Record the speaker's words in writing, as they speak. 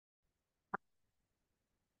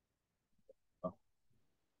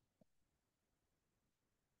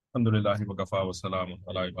الحمدللہ وکفا وسلام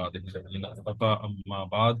علی عبادہ الذین اصطفى اما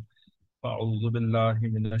بعد فاعوذ باللہ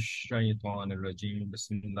من الشیطان الرجیم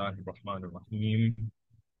بسم اللہ الرحمن الرحیم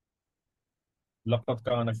لقد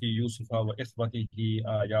كان في يوسف وإخوته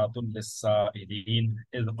آيات للسائلين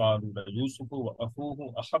إذ قالوا ليوسف وأخوه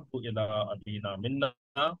أحب إلى أبينا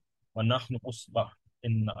منا ونحن عصبة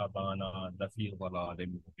إن أبانا لفي ضلال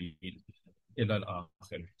مبين إلى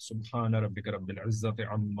الآخر سبحان ربك رب العزة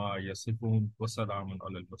عما يصفون وسلام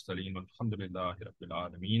على المرسلين والحمد لله رب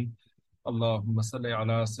العالمين اللهم صل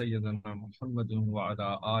على سيدنا محمد وعلى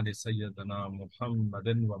آل سيدنا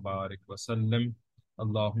محمد وبارك وسلم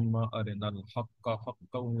اللهم أرنا الحق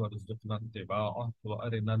حقا وارزقنا اتباعه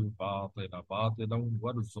وأرنا الباطل باطلا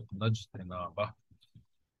وارزقنا اجتنابه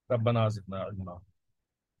ربنا زدنا علما۔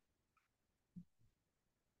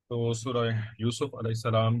 تو سورہ یوسف علیہ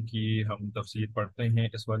السلام کی ہم تفسیر پڑھتے ہیں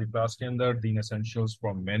اس والی کلاس کے اندر دین اسینشلز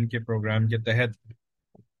فرام مین کے پروگرام کے تحت۔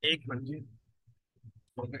 ایک منٹ جی،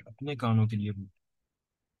 اپنے کانوں کے لیے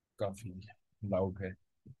کافی لاؤڈ ہے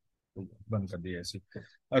تو بند کر دیا ایسے۔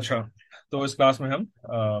 اچھا، تو اس کلاس میں ہم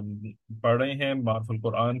پڑھ رہے ہیں معرف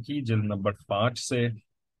القرآن کی جلد نمبر 5 سے،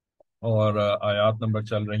 اور آیات نمبر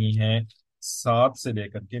چل رہی ہیں 7 سے لے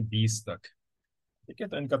کر کے 20 تک۔ ٹھیک ہے،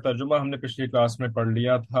 تو ان کا ترجمہ ہم نے پچھلی کلاس میں پڑھ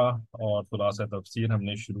لیا تھا اور خلاصہ تفسیر ہم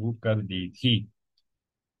نے شروع کر دی تھی۔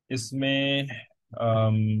 اس میں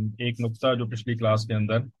ایک نقطہ جو پچھلی کلاس کے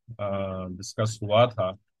اندر ڈسکس ہوا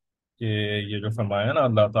تھا کہ یہ جو فرمایا نا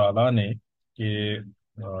اللہ تعالیٰ نے کہ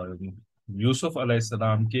یوسف علیہ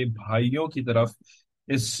السلام کے بھائیوں کی طرف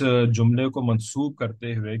اس جملے کو منسوب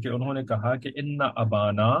کرتے ہوئے کہ انہوں نے کہا کہ ان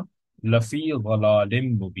ابانا لفی ضلال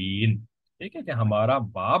مبین، ٹھیک ہے، کہ ہمارا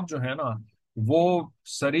باپ جو ہے نا وہ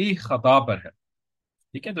صریح خطا پر ہے۔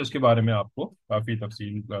 ٹھیک ہے، تو اس کے بارے میں آپ کو کافی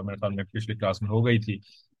تفصیل میرے خیال میں پچھلی کلاس میں ہو گئی تھی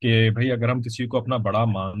کہ بھئی اگر ہم کسی کو اپنا بڑا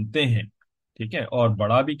مانتے ہیں، ٹھیک ہے، اور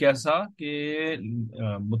بڑا بھی کیسا کہ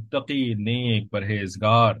متقی، نیک،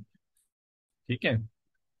 پرہیزگار، ٹھیک ہے،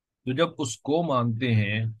 تو جب اس کو مانتے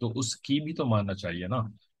ہیں تو اس کی بھی تو ماننا چاہیے نا۔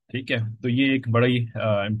 ٹھیک ہے، تو یہ ایک بڑی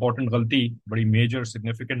امپورٹنٹ غلطی، بڑی میجر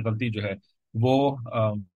سگنیفیکنٹ غلطی جو ہے وہ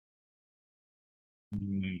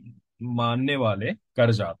ماننے والے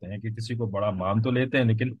کر جاتے ہیں کہ کسی کو بڑا مان تو لیتے ہیں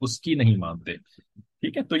لیکن اس کی نہیں مانتے۔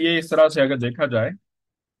 ٹھیک ہے، تو یہ اس طرح سے اگر دیکھا جائے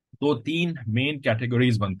تو 3 مین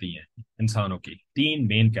کیٹیگریز بنتی ہیں انسانوں کی، 3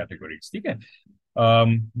 مین کیٹیگریز، ٹھیک ہے،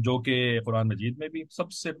 جو کہ قرآن مجید میں بھی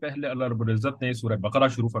سب سے پہلے اللہ رب العزت نے سورہ بقرہ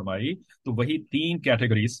شروع فرمائی تو وہی 3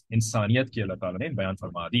 کیٹیگریز انسانیت کی اللہ تعالیٰ نے بیان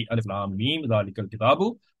فرما دی۔ الف لام میم ذالک الکتاب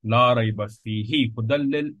لا ریب فیہ ھدی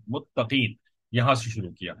للمتقین، یہاں سے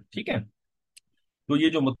شروع کیا۔ ٹھیک ہے، تو یہ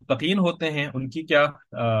جو متقین ہوتے ہیں ان کی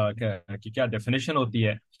کیا ڈیفینیشن ہوتی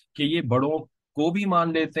ہے کہ یہ بڑوں کو بھی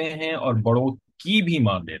مان لیتے ہیں اور بڑوں کی بھی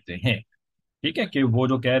مان لیتے ہیں۔ ٹھیک ہے، کہ وہ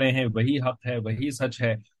جو کہہ رہے ہیں وہی حق ہے، وہی سچ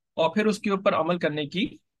ہے، اور پھر اس کے اوپر عمل کرنے کی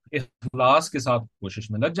اخلاص کے ساتھ کوشش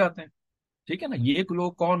میں لگ جاتے ہیں۔ ٹھیک ہے نا، یہ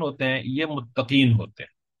لوگ کون ہوتے ہیں؟ یہ متقین ہوتے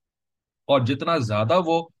ہیں، اور جتنا زیادہ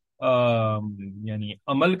وہ یعنی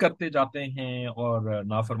عمل کرتے جاتے ہیں اور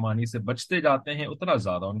نافرمانی سے بچتے جاتے ہیں اتنا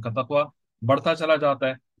زیادہ ان کا تقوی بڑھتا چلا جاتا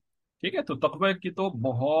ہے۔ ٹھیک ہے، تو تقوی کی تو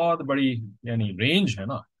بہت بڑی یعنی رینج ہے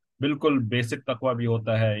نا، بالکل بیسک تقوی بھی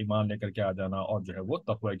ہوتا ہے ایمان لے کر کے آ جانا، اور جو ہے وہ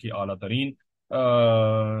تقوی کی اعلیٰ ترین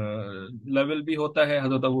لیول بھی ہوتا ہے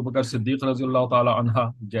حضرت ابوبکر صدیق رضی اللہ تعالی عنہ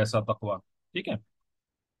جیسا تقوی۔ ٹھیک ہے،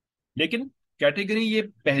 لیکن کیٹیگری یہ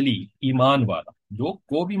پہلی ایمان والا، جو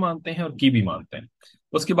کو بھی مانتے ہیں اور کی بھی مانتے ہیں۔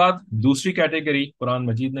 اس کے بعد دوسری کیٹیگری قرآن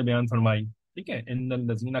مجید نے بیان فرمائی، ٹھیک ہے، ان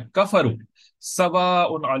الذین کفروا سواء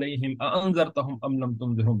علیہم اانذرتہم ام لم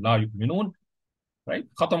تنذرہم لا یؤمنون، رائٹ،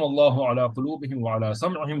 ختم اللہ علی قلوبہم وعلی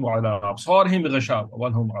سمعہم وعلی ابصارہم غشاوۃ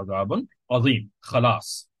ولہم عذاب عظیم، خلاص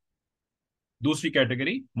دوسری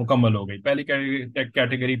کیٹیگری مکمل ہو گئی۔ پہلی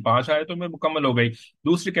کیٹیگری 5 آیتوں میں مکمل ہو گئی،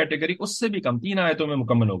 دوسری کیٹیگری اس سے بھی کم 3 آیتوں میں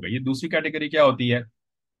مکمل ہو گئی۔ یہ دوسری کیٹیگری کیا ہوتی ہے؟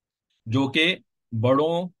 جو کہ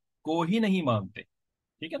بڑوں کو ہی نہیں مانتے،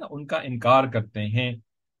 ٹھیک ہے نا، ان کا انکار کرتے ہیں۔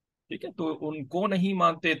 ٹھیک ہے، تو ان کو نہیں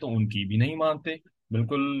مانتے تو ان کی بھی نہیں مانتے،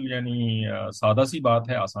 بالکل یعنی سادہ سی بات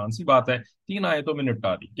ہے، آسان سی بات ہے، 3 آیتوں میں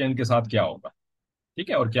نپٹا دی کہ ان کے ساتھ کیا ہوگا۔ ٹھیک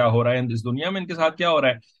ہے، اور کیا ہو رہا ہے اس دنیا میں، ان کے ساتھ کیا ہو رہا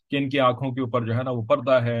ہے کہ ان کی آنکھوں کے اوپر جو ہے نا وہ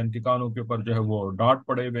پردہ ہے، ان کے کانوں کے اوپر جو ہے وہ ڈانٹ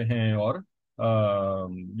پڑے ہوئے ہیں، اور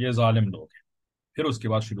یہ ظالم لوگ ہیں۔ پھر اس کے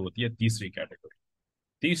بعد شروع ہوتی ہے تیسری کیٹیگری۔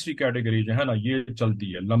 تیسری کیٹیگری جو ہے نا یہ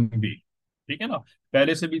چلتی ہے لمبی، ٹھیک ہے نا،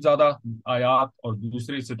 پہلے سے بھی زیادہ آیات اور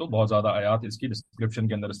دوسرے سے تو بہت زیادہ آیات اس کی ڈسکرپشن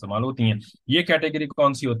کے اندر استعمال ہوتی ہیں۔ یہ کیٹیگری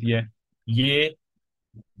کون سی ہوتی ہے؟ یہ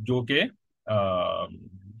جو کہ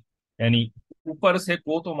یعنی اوپر سے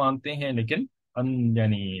کو تو مانتے ہیں لیکن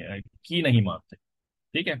یعنی کی نہیں مانتے۔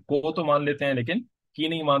 ٹھیک ہے، کو تو مان لیتے ہیں لیکن کی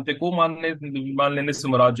نہیں مانتے، کو مان لینے سے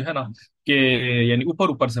مراد جو ہے نا کہ یعنی اوپر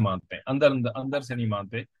اوپر سے مانتے ہیں، اندر اندر اندر سے نہیں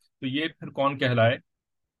مانتے، تو یہ پھر کون کہلائے؟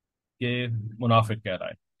 کہ منافق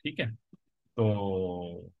کہلائے. ٹھیک ہے. تو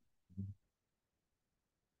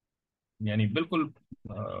یعنی بالکل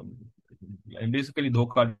بیسیکلی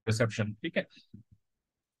دھوکہ، ڈسپشن. ٹھیک ہے.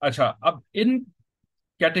 اچھا، اب ان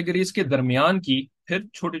کیٹیگریز کے درمیان کی پھر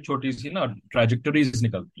چھوٹی چھوٹی سی نا ٹریجیکٹریز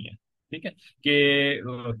نکلتی ہیں. ٹھیک ہے. کہ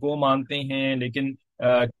کو مانتے ہیں لیکن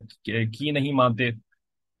کی نہیں مانتے.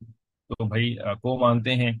 تو بھائی کو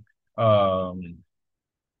مانتے ہیں،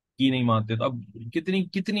 کی نہیں مانتے، تو اب کتنی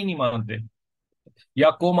کتنی نہیں مانتے؟ یا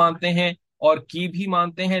کو مانتے ہیں اور کی بھی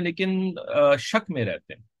مانتے ہیں لیکن شک میں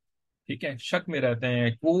رہتے ہیں. ٹھیک ہے، شک میں رہتے ہیں.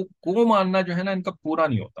 کو ماننا جو ہے نا ان کا پورا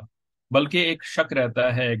نہیں ہوتا، بلکہ ایک شک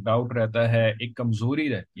رہتا ہے، ایک ڈاؤٹ رہتا ہے، ایک کمزوری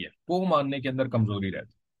رہتی ہے. کو ماننے کے اندر کمزوری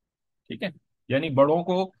رہتی ہے. ٹھیک ہے. یعنی بڑوں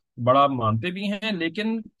کو بڑا مانتے بھی ہیں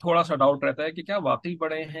لیکن تھوڑا سا ڈاؤٹ رہتا ہے کہ کیا واقعی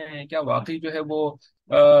بڑے ہیں، کیا واقعی جو ہے وہ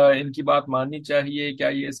ان کی بات ماننی چاہیے، کیا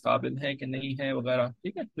یہ اس قابل ہے کہ نہیں ہے وغیرہ.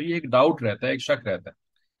 ٹھیک ہے. تو یہ ایک ڈاؤٹ رہتا ہے، ایک شک رہتا ہے.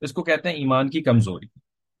 اس کو کہتے ہیں ایمان کی کمزوری.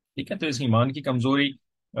 ٹھیک ہے. تو اس ایمان کی کمزوری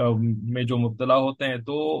میں جو مبتلا ہوتے ہیں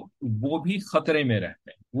تو وہ بھی خطرے میں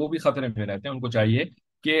رہتے ہیں، وہ بھی خطرے میں رہتے ہیں. ان کو چاہیے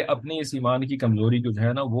کہ اپنی اس ایمان کی کمزوری کو جو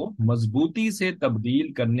ہے نا وہ مضبوطی سے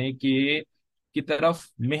تبدیل کرنے کی طرف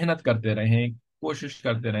محنت کرتے رہیں، کوشش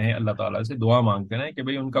کرتے رہیں، اللہ تعالیٰ سے دعا مانگتے رہیں کہ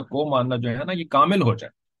بھئی ان کا کو ماننا جو ہے نا یہ کامل ہو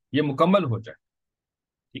جائے، یہ مکمل ہو جائے.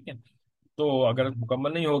 ٹھیک ہے. تو اگر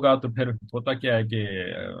مکمل نہیں ہوگا تو پھر ہوتا کیا ہے کہ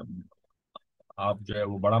آپ جو ہے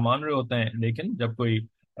وہ بڑا مان رہے ہوتے ہیں، لیکن جب کوئی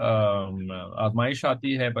آزمائش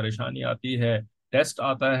آتی ہے، پریشانی آتی ہے، ٹیسٹ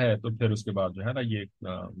آتا ہے، تو پھر اس کے بعد جو ہے نا یہ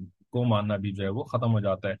کو ماننا بھی جو ہے وہ ختم ہو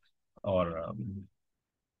جاتا ہے. اور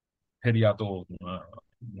پھر یا تو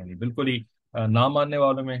یعنی بالکل ہی نہ ماننے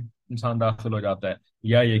والوں میں انسان داخل ہو جاتا ہے،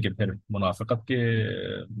 یا یہ کہ پھر منافقت کے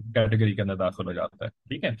کیٹیگری کے اندر داخل ہو جاتا ہے.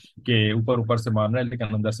 ٹھیک ہے. کہ اوپر اوپر سے مان رہا ہے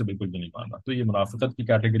لیکن اندر سے بالکل بھی نہیں مان رہا. تو یہ منافقت کی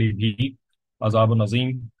کیٹیگری بھی عذاب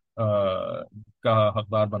نظیم کا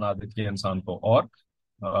حقدار بنا دیتی ہے انسان کو، اور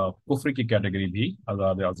کفر کی کیٹیگری بھی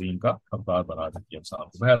عذاب عظیم کا حقدار بنا دیتی ہے انسان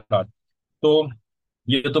کو. بہرحال، تو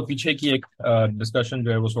یہ تو پیچھے کی ایک ڈسکشن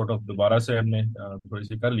جو ہے وہ سورٹ آف دوبارہ سے ہم نے تھوڑی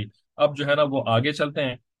سی کر لی. اب جو ہے نا وہ آگے چلتے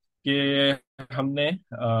ہیں کہ ہم نے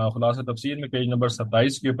خلاصہ تفسیر میں پیج نمبر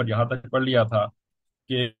 27 کے اوپر یہاں تک پڑھ لیا تھا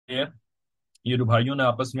کہ یہ جو بھائیوں نے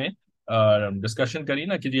آپس میں ڈسکشن کری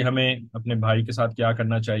نا کہ جی ہمیں اپنے بھائی کے ساتھ کیا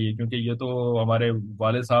کرنا چاہیے، کیونکہ یہ تو ہمارے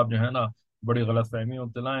والد صاحب جو ہے نا بڑی غلط فہمی میں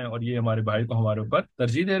مبتلا ہیں، اور یہ ہمارے بھائی کو ہمارے اوپر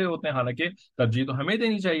ترجیح دے رہے ہوتے ہیں، حالانکہ ترجیح تو ہمیں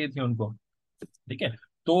دینی چاہیے تھی ان کو. ٹھیک ہے.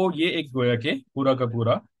 تو یہ ایک گویا کہ پورا کا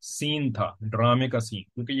پورا سین تھا، ڈرامے کا سین،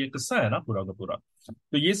 کیونکہ یہ قصہ ہے نا پورا کا پورا.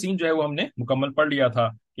 تو یہ سین جو ہے وہ ہم نے مکمل پڑھ لیا تھا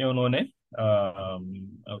کہ انہوں نے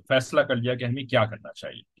فیصلہ کر لیا کہ ہمیں کیا کرنا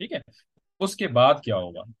چاہیے. ٹھیک ہے. اس کے بعد کیا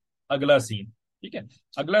ہوگا؟ اگلا سین. ٹھیک ہے.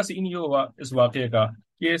 اگلا سین یہ ہوا اس واقعے کا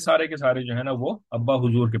کہ یہ سارے کے سارے جو ہے نا وہ ابا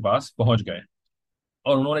حضور کے پاس پہنچ گئے،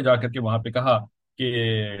 اور انہوں نے جا کر کے وہاں پہ کہا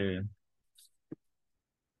کہ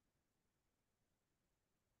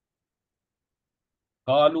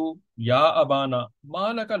قالوا یا ابانا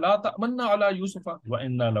ما لک لا تأمنا علی یوسف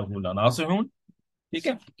وانا له لناصحون. ٹھیک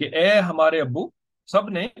ہے. کہ اے ہمارے ابو، سب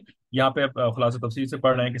نے یہاں پہ خلاصہ تفسیر سے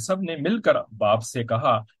پڑھ رہے ہیں کہ سب نے مل کر باپ سے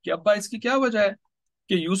کہا کہ ابا اس کی کیا وجہ ہے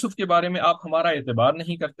کہ یوسف کے بارے میں آپ ہمارا اعتبار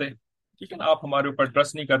نہیں کرتے. ٹھیک ہے نا، آپ ہمارے اوپر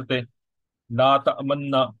ٹرسٹ نہیں کرتے. لا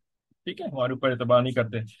تأمنا، ٹھیک ہے، ہمارے اوپر اعتبار نہیں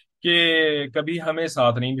کرتے، کہ کبھی ہمیں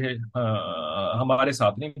ساتھ نہیں ہمارے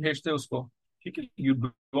ساتھ نہیں بھیجتے اس کو. ٹھیک ہے. یو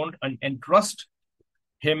ڈونٹ انٹرسٹ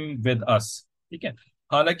ہم ود اس. ٹھیک ہے.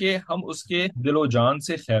 حالانکہ ہم اس کے دل و جان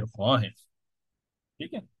سے خیر خواہ ہیں.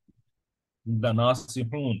 ٹھیک ہے.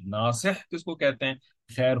 ناصحون، ناصح کس کو کہتے ہیں؟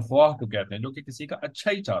 خیر خواہ کو کہتے ہیں، جو کہ کسی کا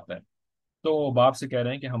اچھا ہی چاہتا ہے. تو باپ سے کہہ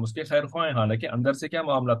رہے ہیں کہ ہم اس کے خیر خواہ ہیں، حالانکہ اندر سے کیا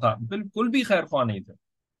معاملہ تھا؟ بالکل بھی خیر خواہ نہیں تھے،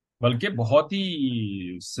 بلکہ بہت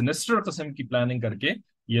ہی سنسٹر قسم کی پلاننگ کر کے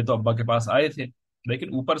یہ تو ابا کے پاس آئے تھے،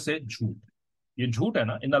 لیکن اوپر سے جھوٹ. یہ جھوٹ ہے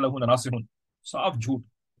نا، ان لہو ناصحون، صاف جھوٹ.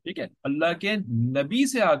 ٹھیک ہے. اللہ کے نبی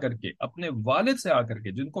سے آ کر کے، اپنے والد سے آ کر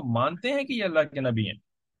کے، جن کو مانتے ہیں کہ یہ اللہ کے نبی ہیں.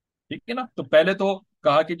 ٹھیک ہے نا. تو پہلے تو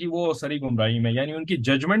کہا کہ جی وہ سری گمراہی میں، یعنی ان کی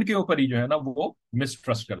ججمنٹ کے اوپر ہی جو ہے نا وہ مس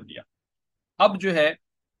ٹرسٹ کر دیا. اب جو ہے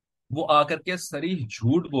وہ آ کر کے صریح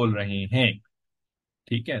جھوٹ بول رہے ہیں.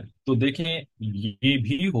 ٹھیک ہے. تو دیکھیں یہ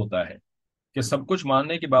بھی ہوتا ہے کہ سب کچھ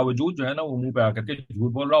ماننے کے باوجود جو ہے نا وہ منہ پہ آ کر کے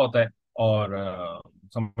جھوٹ بول رہا ہوتا ہے، اور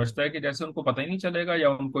سمجھتا ہے کہ جیسے ان کو پتہ ہی نہیں چلے گا، یا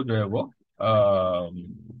ان کو جو ہے وہ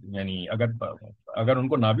یعنی اگر ان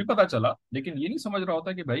کو نہ بھی پتہ چلا، لیکن یہ نہیں سمجھ رہا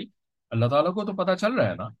ہوتا کہ بھائی اللہ تعالیٰ کو تو پتہ چل رہا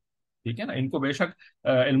ہے نا. ٹھیک ہے نا. ان کو بے شک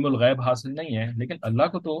علم الغیب حاصل نہیں ہے، لیکن اللہ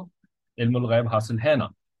کو تو علم الغیب حاصل ہے نا.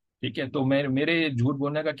 ٹھیک ہے. تو میرے جھوٹ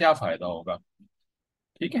بولنے کا کیا فائدہ ہوگا؟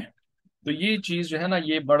 ٹھیک ہے. تو یہ چیز جو ہے نا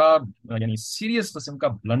یہ بڑا یعنی سیریس قسم کا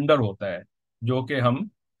بلنڈر ہوتا ہے جو کہ ہم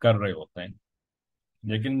کر رہے ہوتے ہیں.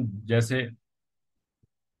 لیکن جیسے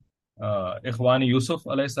اخوان یوسف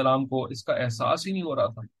علیہ السلام کو اس کا احساس ہی نہیں ہو رہا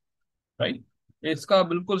تھا. رائٹ. اس کا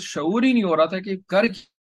بالکل شعور ہی نہیں ہو رہا تھا کہ کر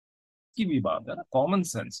کی بھی بات ہے نا کامن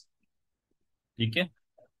سینس. ٹھیک ہے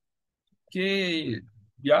کہ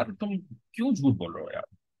یار تم کیوں جھوٹ بول رہے ہو یار.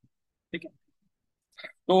 ٹھیک ہے.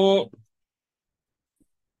 تو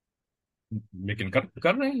لیکن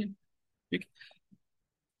کر رہے ہیں. ٹھیک ہے.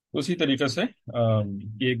 اسی طریقے سے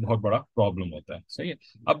یہ ایک بہت بڑا پرابلم ہوتا ہے. صحیح ہے.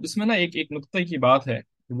 اب اس میں نا ایک ایک نقطہ کی بات ہے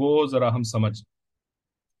وہ ذرا ہم سمجھ.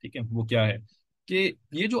 ٹھیک ہے. وہ کیا ہے کہ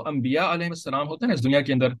یہ جو انبیاء علیہ السلام ہوتے ہیں نا اس دنیا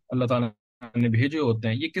کے اندر اللہ تعالیٰ نے بھیجے ہوتے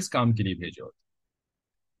ہیں یہ کس کام کے لیے بھیجے ہوتے ہیں.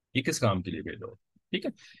 یہ کس کام کے لیے بھیجے ہوتے ہیں. ٹھیک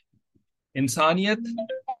ہے. انسانیت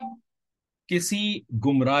کسی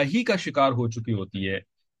گمراہی کا شکار ہو چکی ہوتی ہے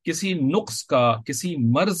کسی نقص کا کسی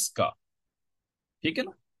مرض کا. ٹھیک ہے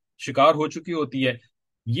نا. شکار ہو چکی ہوتی ہے.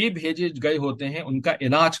 یہ بھیجے گئے ہوتے ہیں ان کا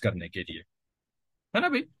علاج کرنے کے لیے. ہے نا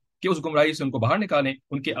بھائی. کہ اس گمراہی سے ان کو باہر نکالیں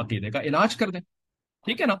ان کے عقیدے کا علاج کر دیں.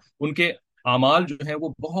 ٹھیک ہے نا. ان کے اعمال جو ہیں وہ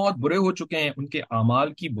بہت برے ہو چکے ہیں ان کے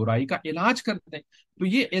اعمال کی برائی کا علاج کر دیں. تو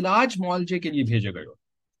یہ علاج معالجے کے لیے بھیجے گئے ہوتے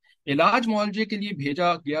ہیں. علاج معالجے کے لیے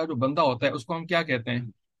بھیجا گیا جو بندہ ہوتا ہے اس کو ہم کیا کہتے ہیں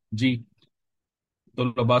جی. تو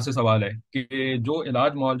لبا سے سوال ہے کہ جو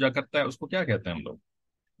علاج معالجہ کرتا ہے اس کو کیا کہتے ہیں ہم لوگ.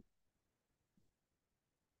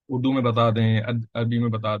 اردو میں بتا دیں عربی میں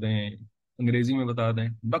بتا دیں انگریزی میں بتا دیں.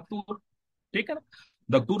 دکتور. ٹھیک ہے نا.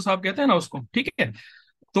 دکتور صاحب کہتے ہیں نا اس کو. ٹھیک ہے.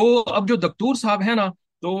 تو اب جو دکتور صاحب ہے نا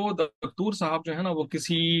تو دکتور صاحب جو ہے نا وہ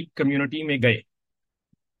کسی کمیونٹی میں گئے.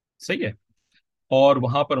 صحیح ہے. اور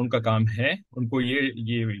وہاں پر ان کا کام ہے ان کو یہ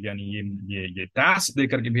یعنی یہ ٹاسک دے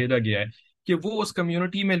کر کے بھیجا گیا ہے کہ وہ اس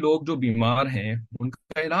کمیونٹی میں لوگ جو بیمار ہیں ان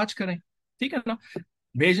کا علاج کریں. ٹھیک ہے نا.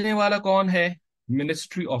 بھیجنے والا کون ہے.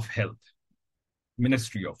 Ministry of health.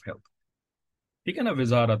 Ministry of health. ٹھیک ہے نا.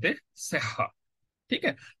 وزارت صحہ. ٹھیک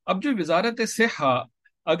ہے. اب جو وزارت صحہ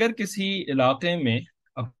اگر کسی علاقے میں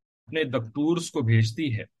اپنے دکتورس کو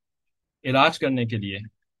بھیجتی ہے علاج کرنے کے لیے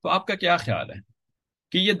تو آپ کا کیا خیال ہے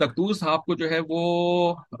کہ یہ دکتور صاحب کو جو ہے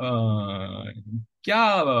وہ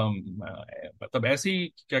کیا مطلب ایسے ہی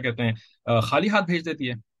کیا کہتے ہیں خالی ہاتھ بھیج دیتی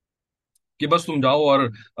ہے کہ بس تم جاؤ اور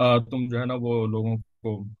تم جو ہے نا وہ لوگوں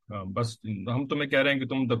کو بس ہم تمہیں کہہ رہے ہیں کہ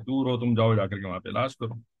تم دکتور ہو تم جاؤ جا کر کے وہاں پہ علاج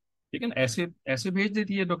کرو. ٹھیک ہے نا. ایسے ایسے بھیج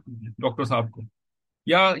دیتی ہے ڈاکٹر صاحب کو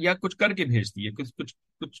یا کچھ کر کے بھیجتی ہے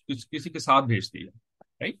کچھ کسی کے ساتھ بھیجتی ہے.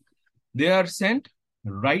 Right. They are sent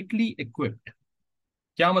rightly equipped.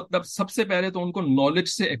 کیا مطلب سب سے پہلے تو ان کو نالج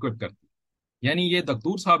سے equip کرتی ہے. یعنی یہ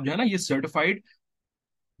دکتور صاحب جو ہے نا یہ سرٹیفائڈ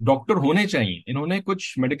ڈاکٹر ہونے چاہیے. انہوں نے کچھ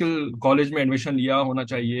میڈیکل کالج میں ایڈمیشن لیا ہونا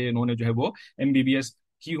چاہیے. انہوں نے جو ہے وہ MBBS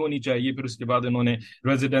کی ہونی چاہیے. پھر اس کے بعد انہوں نے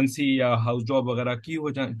ریزیڈنسی یا ہاؤس جاب وغیرہ کی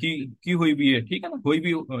ہوئی بھی ہے. ٹھیک ہے نا. ہوئی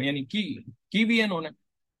بھی یعنی کی بھی ہے انہوں نے.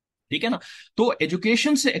 ٹھیک ہے نا. تو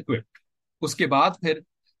ایجوکیشن سے equipped. اس کے بعد پھر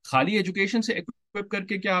خالی ایجوکیشن سے equip کر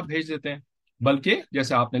کے کیا آپ بھیج دیتے ہیں بلکہ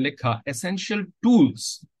جیسے آپ نے لکھا essential ٹولس.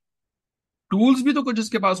 ٹولس بھی تو کچھ اس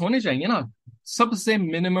کے پاس ہونے چاہیے نا. سب سے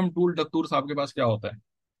منیمم ٹول دکتور صاحب کے پاس کیا ہوتا ہے.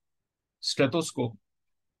 اسٹیتوسکوپ.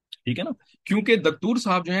 ٹھیک ہے نا. کیونکہ دکتور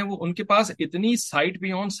صاحب جو ہیں وہ ان کے پاس اتنی سائٹ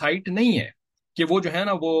بیونڈ سائٹ نہیں ہے کہ وہ جو ہے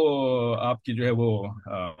نا وہ آپ کی جو ہے وہ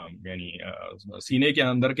یعنی سینے کے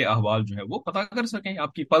اندر کے احوال جو ہے وہ پتہ کر سکیں.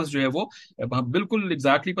 آپ کی پلس جو ہے وہ بالکل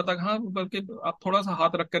ایگزیکٹلی پتہ ہاں بلکہ آپ تھوڑا سا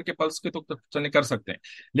ہاتھ رکھ کر کے پلس کے تو چلنے کر سکتے ہیں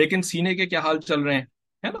لیکن سینے کے کیا حال چل رہے ہیں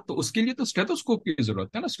ہے نا. تو اس کے لیے تو اسٹیتوسکوپ کی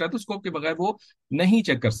ضرورت ہے نا. اسٹیتوسکوپ کے بغیر وہ نہیں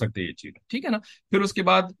چیک کر سکتے یہ چیز. ٹھیک ہے نا. پھر اس کے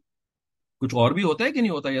بعد کچھ اور بھی ہوتا ہے کہ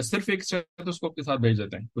نہیں ہوتا یا صرف ایک اسٹیتھوسکوپ کے ساتھ بھیج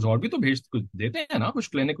دیتے ہیں. کچھ اور بھی تو کچھ دیتے ہیں نا. کچھ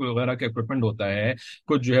کلینک وغیرہ کا اکوپمنٹ ہوتا ہے.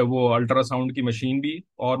 کچھ جو ہے وہ الٹرا ساؤنڈ کی مشین بھی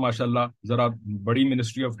اور ماشاءاللہ ذرا بڑی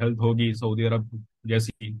منسٹری آف ہیلتھ ہوگی سعودی عرب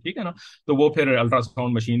جیسی. ٹھیک ہے نا. تو وہ پھر الٹرا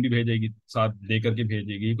ساؤنڈ مشین بھی بھیجے گی ساتھ دے کر کے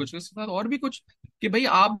بھیجے گی. کچھ اس کے ساتھ اور بھی کچھ کہ بھئی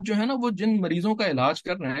آپ جو ہے نا وہ جن مریضوں کا علاج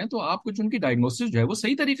کر رہے ہیں تو آپ کچھ ان کی ڈائگنوسس جو ہے وہ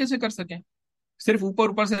صحیح طریقے سے کر سکیں. صرف اوپر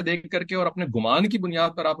اوپر سے دیکھ کر کے اور اپنے گمان کی بنیاد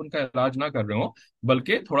پر آپ ان کا علاج نہ کر رہے ہوں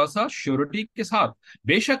بلکہ تھوڑا سا شیورٹی کے ساتھ.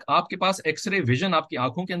 بے شک آپ کے پاس ایکس رے ویژن آپ کی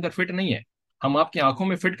آنکھوں کے اندر فٹ نہیں ہے. ہم آپ کی آنکھوں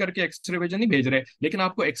میں فٹ کر کے ایکس رے ویژن نہیں بھیج رہے لیکن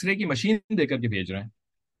آپ کو ایکس رے کی مشین دے کر کے بھیج رہے ہیں.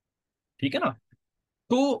 ٹھیک ہے نا.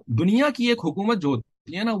 تو دنیا کی ایک حکومت جو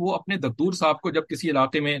ہوتی ہے نا وہ اپنے دکتور صاحب کو جب کسی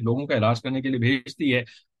علاقے میں لوگوں کا علاج کرنے کے لیے بھیجتی ہے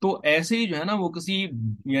تو ایسے ہی جو ہے نا وہ کسی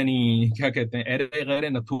یعنی کیا کہتے ہیں ایرے غیر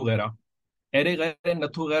نتھو غیرہ ایرے غیر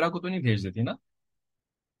نتھو غیرہ کو تو نہیں بھیج دیتی نا.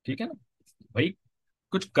 ٹھیک ہے نا. بھائی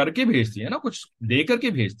کچھ کر کے بھیجتی ہے نا کچھ دے کر کے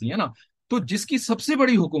بھیجتی ہے نا. تو جس کی سب سے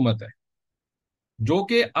بڑی حکومت ہے جو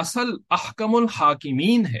کہ اصل احکم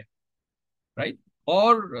الحاکمین ہے. رائٹ.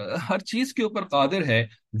 اور ہر چیز کے اوپر قادر ہے.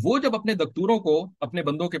 وہ جب اپنے دکتوروں کو اپنے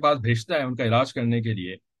بندوں کے پاس بھیجتا ہے ان کا علاج کرنے کے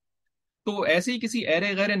لیے، تو ایسے ہی کسی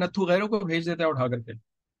ایرے غیر نتھو غیروں کو بھیج دیتا ہے اٹھا کر کے.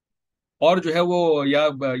 اور جو ہے وہ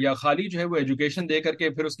یا خالی جو ہے وہ ایجوکیشن دے کر کے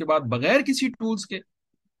پھر اس کے بعد بغیر کسی ٹولز کے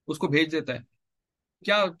اس کو بھیج دیتا ہے.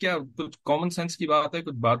 کیا کیا کچھ کامن سینس کی بات ہے؟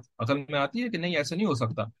 کچھ بات عقل میں آتی ہے کہ نہیں ایسا نہیں ہو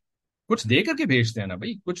سکتا؟ کچھ دے کر کے بھیجتے ہیں نا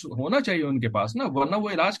بھائی، کچھ ہونا چاہیے ان کے پاس نا، ورنہ وہ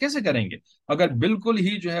علاج کیسے کریں گے اگر بالکل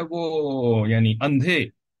ہی جو ہے وہ یعنی اندھے،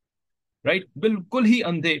 رائٹ، بالکل ہی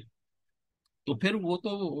اندھے. تو پھر وہ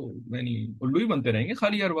تو یعنی الو ہی بنتے رہیں گے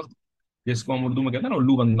خالی ہر وقت، جس کو ہم اردو میں کہتے ہیں نا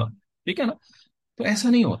الو بننا. ٹھیک ہے نا؟ تو ایسا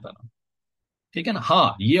نہیں ہوتا نا. ٹھیک ہے نا؟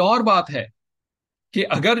 ہاں یہ اور بات ہے کہ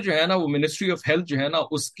اگر جو ہے نا وہ منسٹری آف ہیلتھ جو ہے نا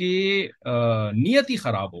اس کی نیت ہی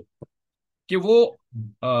خراب ہو کہ وہ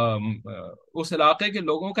اس علاقے کے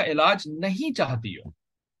لوگوں کا علاج نہیں چاہتی ہو،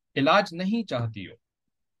 علاج نہیں چاہتی ہو،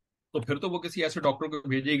 تو پھر تو وہ کسی ایسے ڈاکٹر کو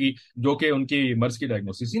بھیجے گی جو کہ ان کی مرض کی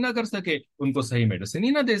ڈائگنوسس ہی نہ کر سکے، ان کو صحیح میڈیسن ہی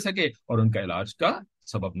نہ دے سکے اور ان کا علاج کا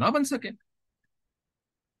سبب نہ بن سکے.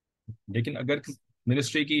 لیکن اگر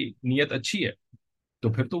منسٹری کی نیت اچھی ہے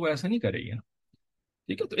تو پھر تو وہ ایسا نہیں کرے گی نا.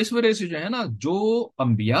 ٹھیک ہے؟ تو اس وجہ سے جو ہے نا جو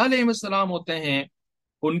انبیاء علیہ السلام ہوتے ہیں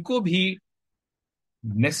ان کو بھی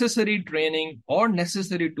نیسسری ٹریننگ اور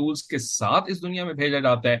نیسسری ٹولز کے ساتھ اس دنیا میں بھیجا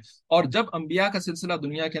جاتا ہے. اور جب انبیاء کا سلسلہ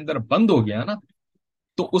دنیا کے اندر بند ہو گیا نا،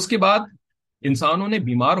 تو اس کے بعد انسانوں نے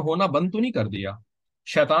بیمار ہونا بند تو نہیں کر دیا.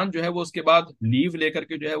 شیطان جو ہے وہ اس کے بعد لیو لے کر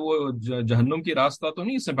کے جو ہے وہ جہنم کی راستہ تو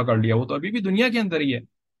نہیں اس نے پکڑ لیا، وہ تو ابھی بھی دنیا کے اندر ہی ہے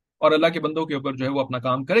اور اللہ کے بندوں کے اوپر جو ہے وہ اپنا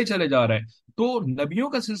کام کرے چلے جا رہا ہے. تو نبیوں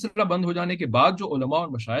کا سلسلہ بند ہو جانے کے بعد جو علماء اور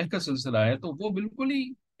مشائخ کا سلسلہ ہے تو وہ بالکل ہی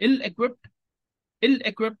ال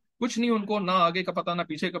ایکوپڈ کچھ نہیں، ان کو نہ آگے کا پتہ نہ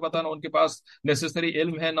پیچھے کا پتہ، نہ ان کے پاس نیسسری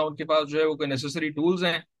علم ہے، نہ ان کے پاس جو ہے وہ کوئی نیسسری ٹولز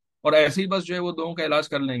ہیں، اور ایسے ہی بس جو ہے وہ لوگوں کا علاج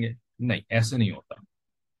کر لیں گے. نہیں، ایسے نہیں ہوتا.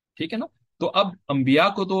 ٹھیک ہے نا؟ تو اب انبیاء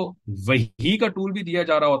کو تو وحی کا ٹول بھی دیا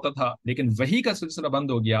جا رہا ہوتا تھا، لیکن وحی کا سلسلہ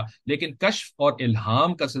بند ہو گیا، لیکن کشف اور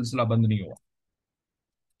الہام کا سلسلہ بند نہیں ہوا.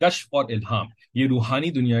 کشف اور الہام یہ روحانی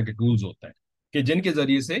دنیا کے ٹولز ہوتے ہیں کہ جن کے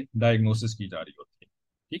ذریعے سے ڈائگنوسس کی جا رہی ہوتی ہے.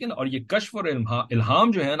 ٹھیک ہے نا؟ اور یہ کشف اور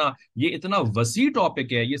الہام جو ہے نا یہ اتنا وسیع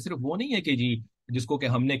ٹاپک ہے، یہ صرف وہ نہیں ہے کہ جی جس کو کہ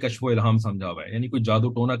ہم نے کشف و الہام سمجھا ہوا ہے، یعنی کوئی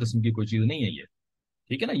جادو ٹونا قسم کی کوئی چیز نہیں ہے یہ.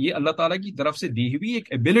 ٹھیک ہے نا؟ یہ اللہ تعالیٰ کی طرف سے دی ہوئی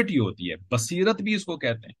ایک ایبلٹی ہوتی ہے، بصیرت بھی اس کو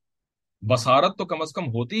کہتے ہیں. بصارت تو کم از کم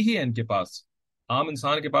ہوتی ہی ہے ان کے پاس. عام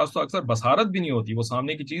انسان کے پاس تو اکثر بصارت بھی نہیں ہوتی، وہ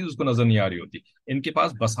سامنے کی چیز اس کو نظر نہیں آ رہی ہوتی. ان کے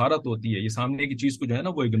پاس بصارت ہوتی ہے، یہ سامنے کی چیز کو جو ہے نا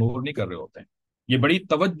وہ اگنور نہیں کر رہے ہوتے ہیں، یہ بڑی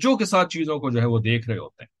توجہ کے ساتھ چیزوں کو جو ہے وہ دیکھ رہے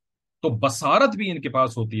ہوتے ہیں. تو بصارت بھی ان کے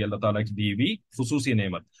پاس ہوتی ہے، اللہ تعالیٰ کی دی ہوئی خصوصی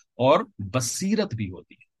نعمت. اور بصیرت بھی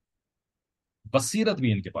ہوتی ہے، بصیرت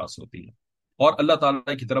بھی ان کے پاس ہوتی ہے. اور اللہ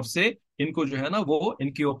تعالیٰ کی طرف سے ان کو جو ہے نا وہ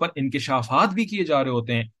ان کے اوپر انکشافات بھی کیے جا رہے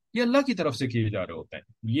ہوتے ہیں، یہ اللہ کی طرف سے کیے جا رہے ہوتے ہیں.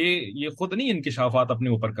 یہ خود نہیں انکشافات اپنے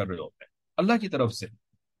اوپر کر رہے ہوتے ہیں، اللہ کی طرف سے.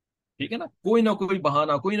 ٹھیک ہے نا؟ کوئی نہ کوئی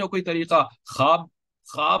بہانہ، کوئی نہ کوئی طریقہ. خواب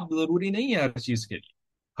خواب ضروری نہیں ہے ہر چیز کے لیے.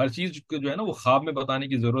 ہر چیز کو جو ہے نا وہ خواب میں بتانے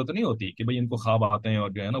کی ضرورت نہیں ہوتی کہ بھئی ان کو خواب آتے ہیں اور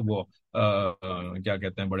جو ہے نا وہ کیا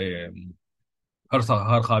کہتے ہیں بڑے ہر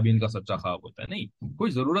خواب ہی ان کا سچا خواب ہوتا ہے. نہیں،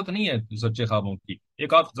 کوئی ضرورت نہیں ہے سچے خوابوں کی،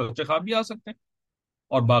 ایک آدھ سچے خواب بھی آ سکتے ہیں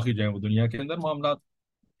اور باقی جو ہے وہ دنیا کے اندر معاملات.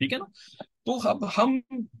 ٹھیک ہے نا؟ تو اب ہم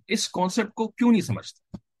اس کانسیپٹ کو کیوں نہیں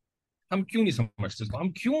سمجھتے؟ ہم کیوں نہیں سمجھتے اس کو؟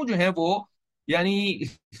 ہم کیوں جو ہے وہ یعنی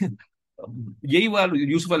یہی وہ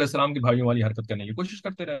یوسف علیہ السلام کے بھائیوں والی حرکت کرنے کی کوشش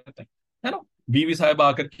کرتے رہتے ہیں، ہے نا؟ بیوی صاحب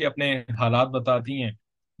آ کر کے اپنے حالات بتاتی ہیں،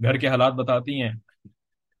 گھر کے حالات بتاتی ہیں،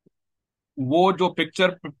 وہ جو پکچر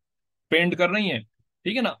پینٹ کر رہی ہیں.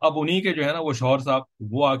 ٹھیک ہے نا؟ اب انہی کے جو ہے نا وہ شوہر صاحب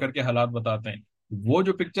وہ آ کر کے حالات بتاتے ہیں. وہ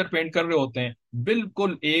جو پکچر پینٹ کر رہے ہوتے ہیں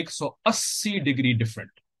بالکل 180 ڈگری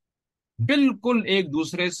ڈفرنٹ، بالکل ایک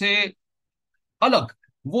دوسرے سے الگ.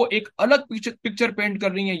 وہ ایک الگ پکچر پینٹ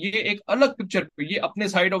کر رہی ہیں، یہ ایک الگ پکچر، یہ اپنے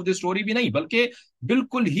سائڈ آف دی سٹوری بھی نہیں بلکہ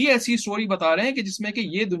بالکل ہی ایسی سٹوری بتا رہے ہیں کہ جس میں کہ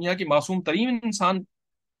یہ دنیا کی معصوم ترین انسان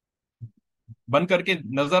بن کر کے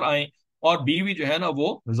نظر آئیں اور بیوی جو ہے نا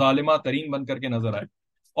وہ ظالمہ ترین بن کر کے نظر آئے.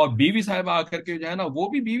 اور بیوی صاحبہ آ کر کے جو ہے نا وہ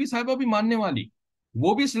بھی بیوی صاحبہ بھی ماننے والی،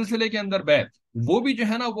 وہ بھی سلسلے کے اندر بیت، وہ بھی جو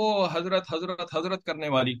ہے نا وہ حضرت حضرت حضرت کرنے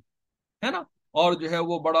والی، ہے نا؟ اور جو ہے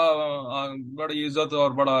وہ بڑی عزت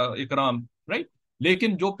اور بڑا اکرام، رائٹ.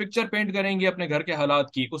 لیکن جو پکچر پینٹ کریں گے اپنے گھر کے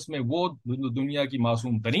حالات کی، اس میں وہ دنیا کی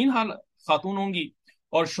معصوم ترین خاتون ہوں گی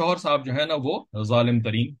اور شوہر صاحب جو ہے نا وہ ظالم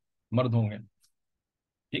ترین مرد ہوں گے.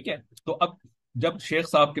 ٹھیک ہے؟ تو اب جب شیخ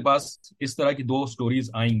صاحب کے پاس اس طرح کی دو سٹوریز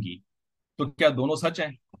آئیں گی تو کیا دونوں سچ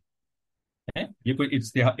ہیں؟ یہ کوئی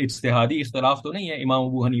اجتہادی اختلاف تو نہیں ہے امام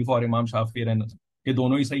ابو حنیفہ اور امام شافعی رحمۃ کہ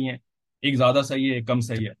دونوں ہی صحیح ہیں، ایک زیادہ صحیح ہے ایک کم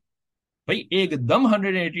صحیح ہے. بھائی ایک دم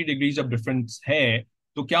 180 ڈگری جب ڈفرنس ہے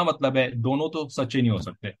تو کیا مطلب ہے؟ دونوں تو سچے نہیں ہو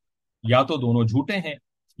سکتے، یا تو دونوں جھوٹے ہیں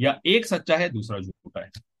یا ایک سچا ہے دوسرا جھوٹا ہے،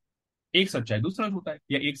 ایک سچا ہے دوسرا جھوٹا ہے،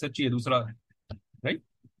 یا ایک سچی ہے دوسرا ہے، رائٹ؟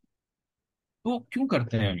 تو کیوں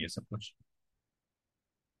کرتے ہیں ہم یہ سب کچھ؟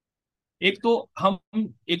 ایک تو ہم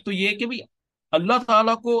ایک تو یہ کہ بھائی اللہ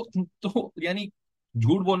تعالیٰ کو تو یعنی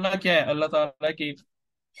جھوٹ بولنا کیا ہے؟ اللہ تعالیٰ کے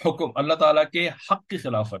حکم، اللہ تعالیٰ کے حق کی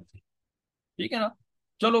خلاف ورزی، ٹھیک ہے نا؟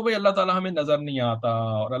 چلو بھائی اللہ تعالیٰ ہمیں نظر نہیں آتا،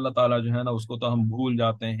 اور اللہ تعالیٰ جو ہے نا اس کو تو ہم بھول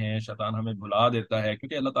جاتے ہیں، شیطان ہمیں بھلا دیتا ہے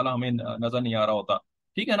کیونکہ اللہ تعالیٰ ہمیں نظر نہیں آ رہا ہوتا،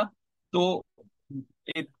 ٹھیک ہے نا؟ تو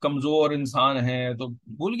ایک کمزور انسان ہے تو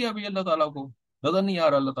بھول گیا بھائی اللہ تعالیٰ کو، نظر نہیں آ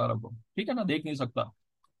رہا اللہ تعالیٰ کو، ٹھیک ہے نا، دیکھ نہیں سکتا۔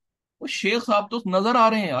 وہ شیخ صاحب تو نظر آ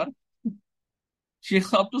رہے ہیں یار، شیخ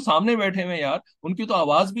صاحب تو سامنے بیٹھے ہوئے ہیں یار، ان کی تو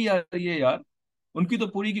آواز بھی آ رہی ہے یار، ان کی تو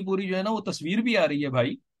پوری کی پوری جو ہے نا وہ تصویر بھی آ رہی ہے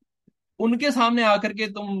بھائی، ان کے سامنے آ کر کے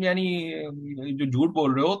تم یعنی جو جھوٹ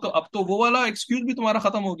بول رہے ہو، تو اب تو وہ والا ایکسکیوز بھی تمہارا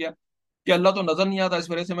ختم ہو گیا کہ اللہ تو نظر نہیں آتا اس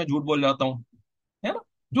وجہ سے میں جھوٹ بول جاتا ہوں، ہے نا؟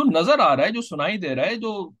 جو نظر آ رہا ہے، جو سنائی دے رہا ہے،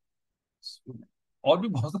 جو اور بھی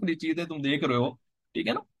بہت ساری چیزیں تم دیکھ رہے ہو، ٹھیک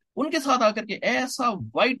ہے نا، ان کے ساتھ آ کر کے ایسا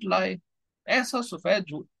وائٹ لائے، ایسا سفید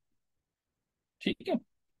جھوٹ، ٹھیک ہے؟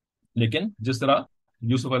 لیکن جس طرح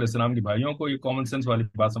یوسف علیہ السلام کے بھائیوں کو یہ کامن سینس والی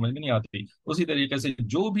بات سمجھ میں نہیں آتی، اسی طریقے سے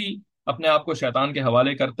جو بھی اپنے آپ کو شیطان کے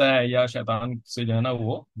حوالے کرتا ہے یا شیطان سے جو ہے نا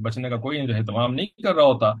وہ بچنے کا کوئی جو اہتمام نہیں کر رہا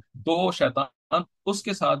ہوتا، تو شیطان اس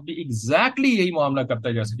کے ساتھ بھی ایگزیکٹلی یہی معاملہ کرتا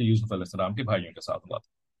ہے جیسے کہ یوسف علیہ السلام کے بھائیوں کے ساتھ ہوا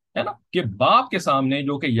تھا، ہے نا؟ کہ باپ کے سامنے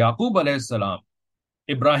جو کہ یعقوب علیہ السلام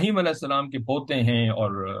ابراہیم علیہ السلام کے پوتے ہیں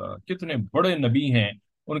اور کتنے بڑے نبی ہیں،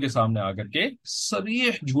 ان کے سامنے آ کر کے صریح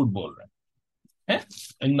جھوٹ بول رہے ہیں،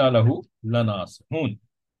 انا لہو لناصحون،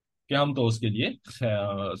 کہ ہم تو اس کے لیے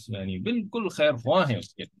یعنی بالکل خیر خواہ ہیں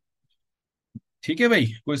اس کے لیے، ٹھیک ہے بھائی؟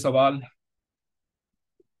 کوئی سوال،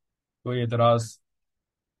 کوئی اعتراض،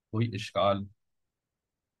 کوئی اشکال؟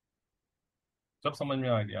 سب سمجھ میں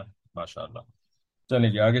آ گیا؟ ماشاء اللہ، چلیں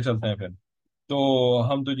جی آگے چلتے ہیں پھر۔ تو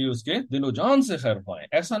ہم تو جی اس کے دل و جان سے خیر خواہ ہیں،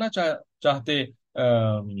 ایسا نہ چاہتے،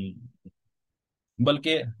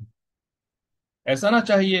 بلکہ ایسا نہ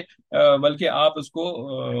چاہیے، بلکہ آپ اس کو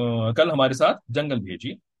کل ہمارے ساتھ جنگل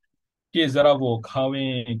بھیجیے کہ ذرا وہ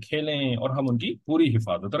کھاویں کھیلیں اور ہم ان کی پوری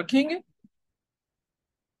حفاظت رکھیں گے،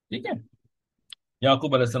 ٹھیک ہے؟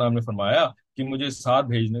 یعقوب علیہ السلام نے فرمایا کہ مجھے ساتھ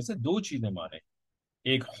بھیجنے سے دو چیزیں مانے،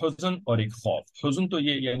 ایک حزن اور ایک خوف۔ حزن تو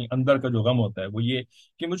یہ یعنی اندر کا جو غم ہوتا ہے وہ یہ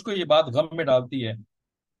کہ مجھ کو یہ بات غم میں ڈالتی ہے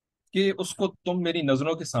کہ اس کو تم میری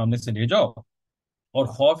نظروں کے سامنے سے لے جاؤ، اور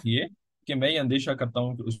خوف یہ کہ میں یہ اندیشہ کرتا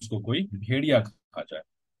ہوں کہ اس کو کوئی بھیڑیا کھا جائے،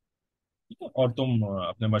 ٹھیک ہے؟ اور تم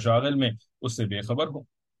اپنے مشاغل میں اس سے بے خبر ہو،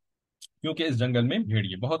 کیونکہ اس جنگل میں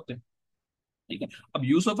بھیڑیے بہت تھے، ٹھیک ہے؟ اب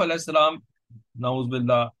یوسف علیہ السلام نعوذ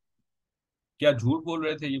باللہ کیا جھوٹ بول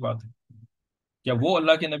رہے تھے؟ یہ بات ہے، کیا وہ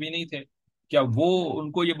اللہ کے نبی نہیں تھے؟ کیا وہ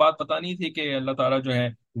ان کو یہ بات پتا نہیں تھی کہ اللہ تعالیٰ جو ہے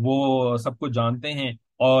وہ سب کچھ جانتے ہیں،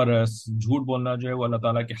 اور جھوٹ بولنا جو ہے وہ اللہ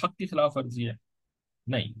تعالیٰ کے حق کی خلاف ورزی ہے؟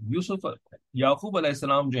 نہیں، یوسف یعقوب علیہ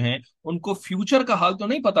السلام جو ہیں ان کو فیوچر کا حال تو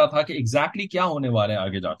نہیں پتا تھا کہ ایگزیکٹلی کیا ہونے والا ہے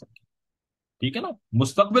آگے جا کر کے، ٹھیک ہے نا؟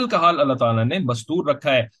 مستقبل کا حال اللہ تعالیٰ نے مستور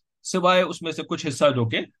رکھا ہے، سوائے اس میں سے کچھ حصہ جو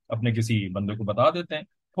کہ اپنے کسی بندے کو بتا دیتے ہیں،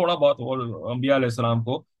 تھوڑا بہت، اور انبیاء علیہ السلام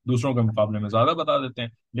کو دوسروں کے مقابلے میں زیادہ بتا دیتے ہیں،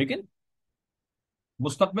 لیکن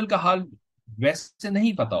مستقبل کا حال ویسے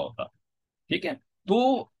نہیں پتا ہوتا، ٹھیک ہے؟ تو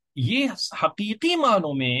یہ حقیقی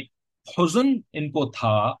معنوں میں حزن ان کو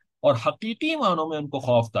تھا، اور حقیقی معنوں میں ان کو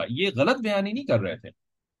خوف تھا، یہ غلط بیانی نہیں کر رہے تھے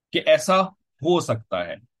کہ ایسا ہو سکتا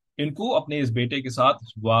ہے، ان کو اپنے اس بیٹے کے ساتھ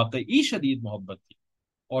واقعی شدید محبت تھی،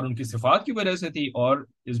 اور ان کی صفات کی وجہ سے تھی، اور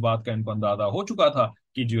اس بات کا ان کو اندازہ ہو چکا تھا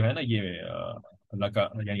کہ جو ہے نا یہ اللہ کا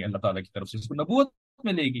یعنی اللہ تعالیٰ کی طرف سے اس کو نبوت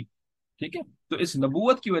ملے گی، ٹھیک ہے؟ تو اس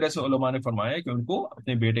نبوت کی وجہ سے علماء نے فرمایا کہ ان کو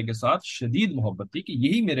اپنے بیٹے کے ساتھ شدید محبت تھی کہ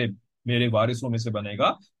یہی میرے وارثوں میں سے بنے گا،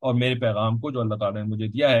 اور میرے پیغام کو جو اللہ تعالیٰ نے مجھے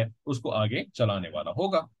دیا ہے اس کو آگے چلانے والا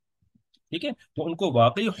ہوگا، ٹھیک ہے؟ تو ان کو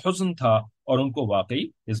واقعی حزن تھا، اور ان کو واقعی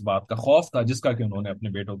اس بات کا خوف تھا جس کا کہ انہوں نے اپنے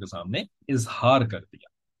بیٹوں کے سامنے اظہار کر دیا،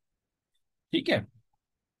 ٹھیک ہے؟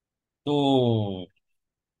 تو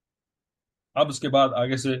اب اس کے بعد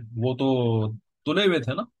آگے سے وہ تو تلے ہوئے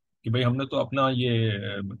تھے نا کہ بھئی ہم نے تو اپنا یہ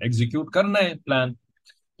ایگزیکیوٹ کرنا ہے پلان،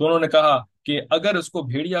 تو انہوں نے کہا کہ اگر اس کو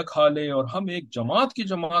بھیڑیا کھا لے اور ہم ایک جماعت کی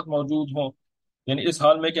جماعت موجود ہوں، یعنی اس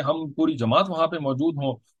حال میں کہ ہم پوری جماعت وہاں پہ موجود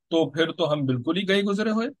ہوں، تو پھر تو ہم بالکل ہی گئے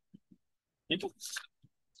گزرے ہوئے، ٹھیک ہے؟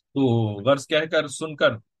 تو غرض کہہ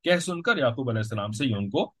سن کر یعقوب علیہ السلام سے یہ ان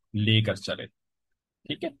کو لے کر چلے،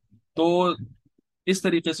 ٹھیک ہے؟ تو اس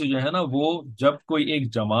طریقے سے جو ہے نا وہ جب کوئی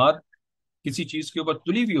ایک جماعت کسی چیز کے اوپر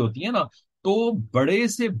تلی ہوئی ہوتی ہے نا، تو بڑے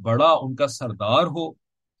سے بڑا ان کا سردار ہو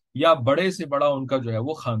یا بڑے سے بڑا ان کا جو ہے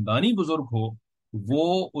وہ خاندانی بزرگ ہو،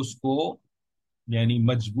 وہ اس کو یعنی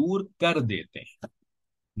مجبور کر دیتے ہیں،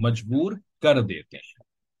 مجبور کر دیتے ہیں،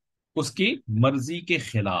 اس کی مرضی کے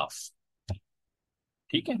خلاف.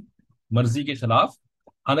 ٹھیک ہے، مرضی کے خلاف.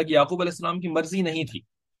 حالانکہ یعقوب علیہ السلام کی مرضی نہیں تھی.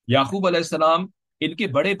 یعقوب علیہ السلام ان کے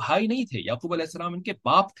بڑے بھائی نہیں تھے، یعقوب علیہ السلام ان کے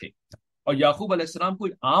باپ تھے. اور یعقوب علیہ السلام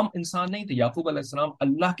کوئی عام انسان نہیں تھے، یعقوب علیہ السلام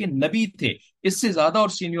اللہ کے نبی تھے. اس سے زیادہ اور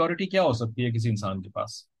سینیورٹی کیا ہو سکتی ہے کسی انسان کے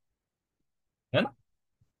پاس؟ ہے نا؟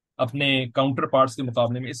 اپنے کاؤنٹر پارٹس کے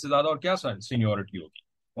مقابلے میں اس سے زیادہ اور کیا سینیورٹی ہوگی؟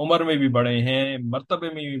 عمر میں بھی بڑے ہیں، مرتبے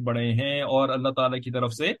میں بھی بڑے ہیں، اور اللہ تعالی کی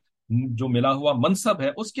طرف سے جو ملا ہوا منصب ہے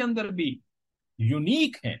اس کے اندر بھی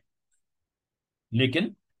یونیک ہیں. لیکن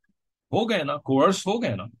ہو گئے نا، کوئرس ہو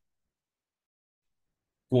گئے نا،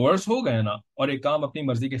 کوئرس ہو گئے نا، اور ایک کام اپنی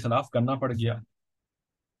مرضی کے خلاف کرنا پڑ گیا.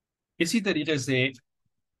 اسی طریقے سے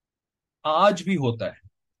آج بھی ہوتا ہے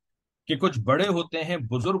کہ کچھ بڑے ہوتے ہیں،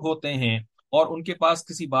 بزرگ ہوتے ہیں، اور ان کے پاس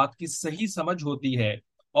کسی بات کی صحیح سمجھ ہوتی ہے،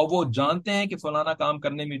 اور وہ جانتے ہیں کہ فلانا کام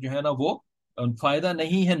کرنے میں جو ہے نا وہ فائدہ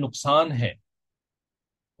نہیں ہے، نقصان ہے.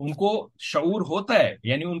 ان کو شعور ہوتا ہے،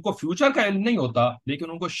 یعنی ان کو فیوچر کا علم نہیں ہوتا،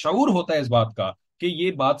 لیکن ان کو شعور ہوتا ہے اس بات کا کہ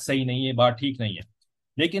یہ بات صحیح نہیں ہے، بات ٹھیک نہیں ہے.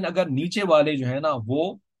 لیکن اگر نیچے والے جو ہے نا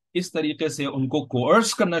وہ اس طریقے سے ان کو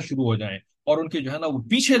کوئرس کرنا شروع ہو جائیں، اور ان کے جو ہے نا وہ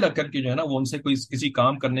پیچھے لگ کر کے جو ہے نا وہ ان سے کوئی کسی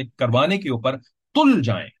کام کروانے کے اوپر تل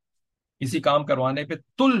جائیں، کسی کام کروانے پہ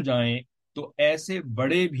تل جائیں، تو ایسے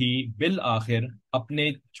بڑے بھی بالآخر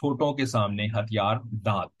اپنے چھوٹوں کے سامنے ہتھیار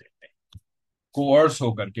ڈال دیتے ہیں، کوئرس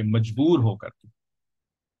ہو کر کے، مجبور ہو کر کے.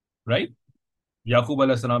 رائٹ؟ یعقوب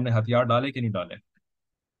علیہ السلام نے ہتھیار ڈالے کہ نہیں ڈالے؟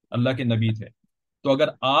 اللہ کے نبی تھے. تو اگر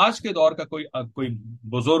آج کے دور کا کوئی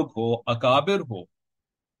بزرگ ہو، اکابر ہو،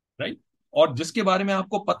 رائٹ، اور جس کے بارے میں آپ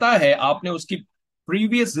کو پتا ہے، آپ نے اس کی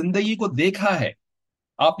پریویس زندگی کو دیکھا ہے،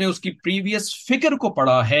 آپ نے اس کی پریویس فکر کو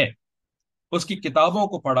پڑھا ہے، اس کی کتابوں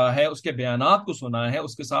کو پڑھا ہے، اس کے بیانات کو سنا ہے،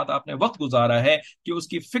 اس کے ساتھ آپ نے وقت گزارا ہے کہ اس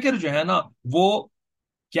کی فکر جو ہے نا وہ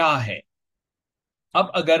کیا ہے. اب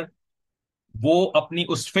اگر وہ اپنی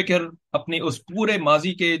اس فکر، اپنی اس پورے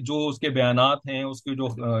ماضی کے جو اس کے بیانات ہیں، اس کی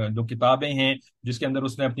جو کتابیں ہیں جس کے اندر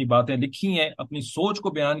اس نے اپنی باتیں لکھی ہیں، اپنی سوچ کو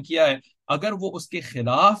بیان کیا ہے، اگر وہ اس کے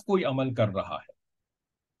خلاف کوئی عمل کر رہا ہے،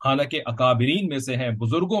 حالانکہ اکابرین میں سے ہے،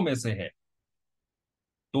 بزرگوں میں سے ہے،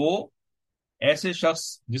 تو ایسے شخص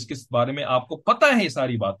جس کے بارے میں آپ کو پتہ ہے یہ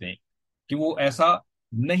ساری باتیں کہ وہ ایسا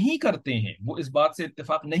نہیں کرتے ہیں، وہ اس بات سے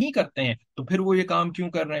اتفاق نہیں کرتے ہیں، تو پھر وہ یہ کام کیوں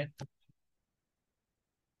کر رہے ہیں؟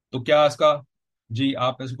 تو کیا اس کا، جی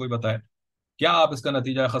آپ میں سے کوئی بتائے، کیا آپ اس کا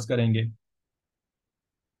نتیجہ اخذ کریں گے؟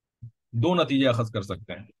 دو نتیجے اخذ کر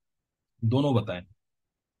سکتے ہیں، دونوں بتائیں.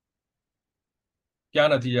 کیا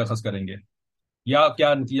نتیجہ اخذ کریں گے، یا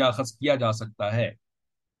کیا نتیجہ اخذ کیا جا سکتا ہے؟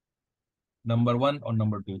 نمبر ون اور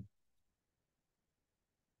number two,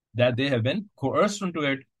 that they have been coerced into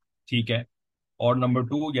it. ٹھیک ہے. اور نمبر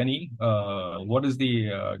ٹو یعنی what is the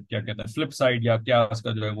کیا کہتے ہیں فلپ سائڈ، یا کیا اس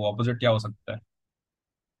کا جو ہے وہ اپوزٹ کیا ہو سکتا ہے؟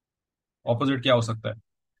 اپوزٹ کیا ہو سکتا ہے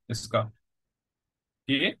اس کا؟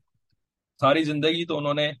 کہ ساری زندگی تو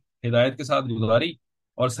انہوں نے ہدایت کے ساتھ گزاری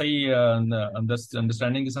اور صحیح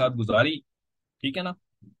انڈرسٹینڈنگ کے ساتھ گزاری. ٹھیک ہے نا؟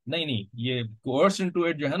 نہیں نہیں، یہ کوئرس انٹو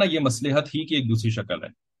اٹ جو ہے نا یہ مصلحت ہی کی ایک دوسری شکل ہے.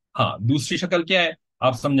 ہاں، دوسری شکل کیا ہے؟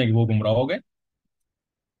 آپ سمجھیں کہ وہ گمراہ ہو گئے،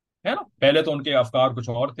 ہے نا. پہلے تو ان کے افکار کچھ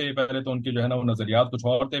اور تھے، پہلے تو ان کے جو ہے نا وہ نظریات کچھ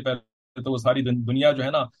اور تھے، پہلے تو وہ ساری دنیا جو ہے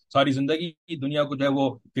نا، ساری زندگی کی دنیا کو جو ہے وہ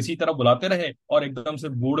کسی طرف بلاتے رہے، اور ایک دم سے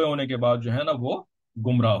بوڑھے ہونے کے بعد جو ہے نا وہ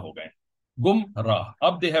گمراہ ہو گئے. گم راہ،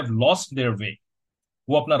 اب they have lost their way,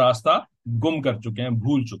 وہ اپنا راستہ گم کر چکے ہیں،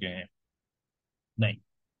 بھول چکے ہیں. نہیں،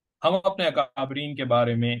 ہم اپنے اکابرین کے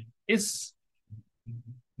بارے میں اس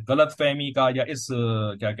غلط فہمی کا یا اس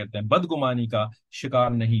کیا کہتے ہیں بدگمانی کا شکار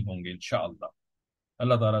نہیں ہوں گے انشاءاللہ.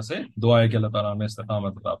 اللہ تعالیٰ سے دعا ہے کہ اللہ تعالیٰ ہمیں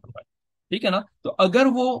استقامت عطا فرمائے. ٹھیک ہے نا؟ تو اگر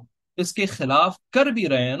وہ اس کے خلاف کر بھی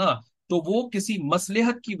رہے ہیں نا، تو وہ کسی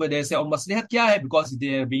مصلحت کی وجہ سے، اور مصلحت کیا ہے؟ Because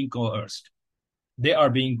they are being coerced، they are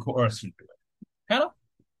being coerced into it، ہے نا.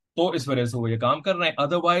 تو اس وجہ سے وہ یہ کام کر رہے ہیں.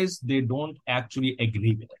 Otherwise they don't actually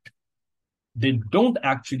agree with it, they don't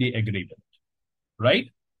actually agree with it. Right?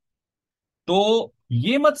 تو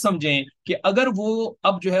یہ مت سمجھیں کہ اگر وہ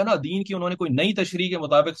اب جو ہے نا دین کی انہوں نے کوئی نئی تشریح کے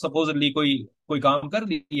مطابق سپوزلی کوئی کام کر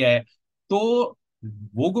لیا ہے تو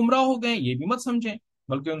وہ گمراہ ہو گئے، یہ بھی مت سمجھیں،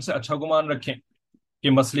 بلکہ ان سے اچھا گمان رکھیں کہ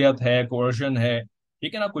مصلحت ہے، کوئرشن ہے،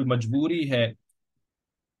 ٹھیک ہے نا، کوئی مجبوری ہے.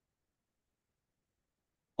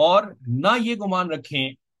 اور نہ یہ گمان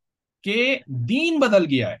رکھیں کہ دین بدل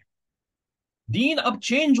گیا ہے، دین اب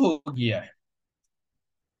چینج ہو گیا ہے.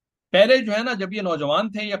 پہلے جو ہے نا جب یہ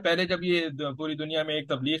نوجوان تھے، یا پہلے جب یہ پوری دنیا میں ایک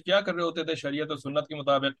تبلیغ کیا کر رہے ہوتے تھے شریعت و سنت کے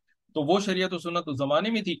مطابق، تو وہ شریعت و سنت اس زمانے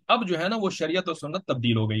میں تھی. اب جو ہے نا وہ شریعت و سنت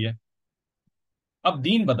تبدیل ہو گئی ہے، اب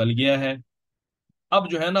دین بدل گیا ہے. اب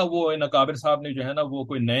جو ہے نا وہ ان اکابر صاحب نے جو ہے نا وہ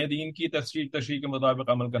کوئی نئے دین کی تشریح کے مطابق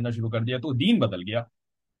عمل کرنا شروع کر دیا، تو دین بدل گیا.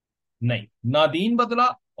 نہیں، نہ دین بدلا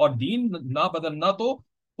اور دین نہ بدلنا تو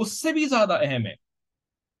اس سے بھی زیادہ اہم ہے،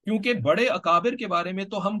 کیونکہ بڑے اکابر کے بارے میں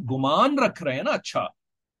تو ہم گمان رکھ رہے ہیں نا، اچھا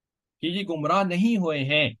کہ یہ گمراہ نہیں ہوئے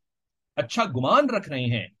ہیں، اچھا گمان رکھ رہے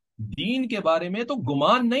ہیں۔ دین کے بارے میں تو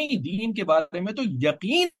گمان نہیں، دین کے بارے میں تو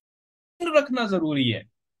یقین رکھنا ضروری ہے،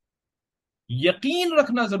 یقین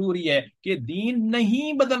رکھنا ضروری ہے کہ دین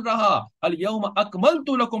نہیں بدل رہا۔ الیوم اکملت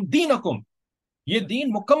لکم دینکم، یہ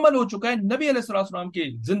دین مکمل ہو چکا ہے نبی علیہ الصلوۃ والسلام کی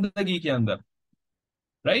زندگی کے اندر،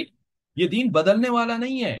 رائٹ؟ یہ دین بدلنے والا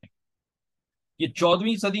نہیں ہے، یہ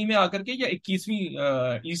 14ویں صدی میں آ کر کے یا 21ویں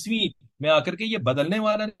عیسوی میں آ کر کے یہ بدلنے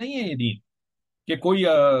والا نہیں ہے یہ دین، کہ کوئی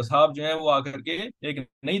صاحب جو ہے وہ آ کر کے ایک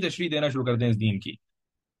نئی تشریح دینا شروع کر دیں اس دین کی۔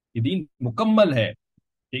 یہ دین مکمل ہے،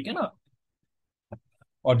 ٹھیک ہے نا؟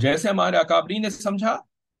 اور جیسے ہمارے اکابرین نے سمجھا،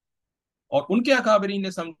 اور ان کے اکابرین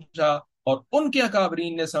نے سمجھا، اور ان کے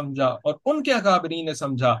اکابرین نے سمجھا، اور ان کے اکابرین نے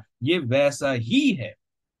سمجھا، یہ ویسا ہی ہے،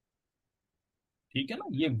 ٹھیک ہے نا؟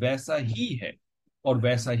 یہ ویسا ہی ہے اور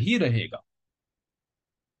ویسا ہی رہے گا۔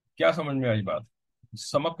 کیا سمجھ میں آئی بات؟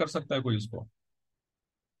 سم اپ کر سکتا ہے کوئی اس کو؟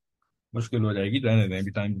 مشکل ہو جائے گی، رہنے دیں،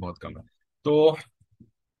 ابھی ٹائم بہت کم ہے۔ تو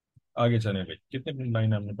آگے چلیں بھائی، کتنے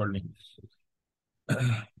لائن ہم نے پڑھ لی؟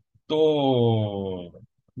 تو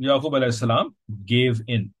یعقوب علیہ السلام گیو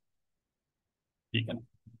ان، ٹھیک ہے نا،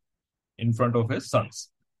 in front of his sons,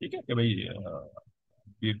 ٹھیک ہے کہ بھائی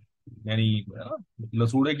یہ یعنی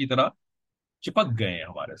لسوڑے کی طرح چپک گئے ہیں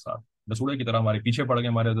ہمارے ساتھ، لسوڑے کی طرح ہمارے پیچھے پڑ گئے،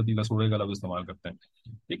 ہمارے حضرت لسوڑے کا لفظ استعمال کرتے ہیں،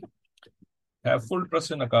 ٹھیک ہے؟ فل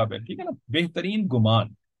ٹرسٹ ان عقاب ہے، ٹھیک ہے نا؟ بہترین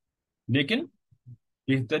گمان، لیکن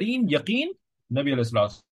بہترین یقین نبی علیہ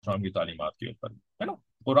السلام کی تعلیمات کے اوپر ہے نا؟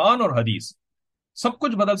 قرآن اور حدیث سب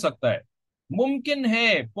کچھ بدل سکتا ہے، ممکن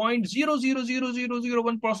ہے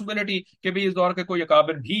 0.00001 پاسبلٹی کہ بھی اس دور کے کوئی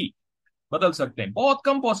اکابر بھی بدل سکتے ہیں، بہت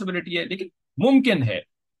کم پاسبلٹی ہے، لیکن ممکن ہے۔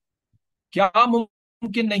 کیا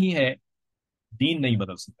ممکن نہیں ہے؟ دین نہیں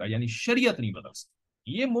بدل سکتا، یعنی شریعت نہیں بدل سکتی،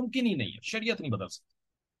 یہ ممکن ہی نہیں ہے، شریعت نہیں بدل سکتی،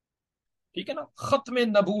 ٹھیک ہے نا؟ ختم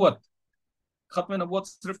نبوت، ختم نبوت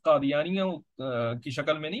صرف قادیانیوں کی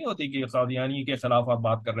شکل میں نہیں ہوتی کہ قادیانی کے خلاف آپ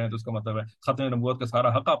بات کر رہے ہیں تو اس کا مطلب ہے ختم نبوت کا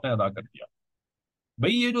سارا حق آپ نے ادا کر دیا۔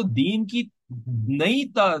 بھئی یہ جو دین کی نئی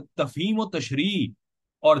تفہیم و تشریح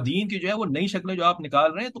اور دین کی جو ہے وہ نئی شکلیں جو آپ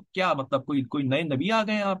نکال رہے ہیں، تو کیا مطلب کوئی نئے نبی آ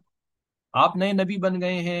گئے ہیں؟ آپ نئے نبی بن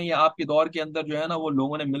گئے ہیں، یا آپ کے دور کے اندر جو ہے نا وہ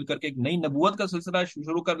لوگوں نے مل کر کے ایک نئی نبوت کا سلسلہ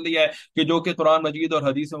شروع کر لیا ہے، کہ جو کہ قرآن مجید اور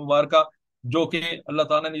حدیث مبارکہ، جو کہ اللہ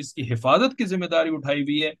تعالیٰ نے اس کی حفاظت کی ذمہ داری اٹھائی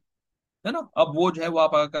ہوئی ہے نا، اب وہ جو ہے وہ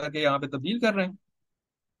آپ آ کر کے یہاں پہ تبدیل کر رہے ہیں،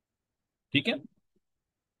 ٹھیک ہے؟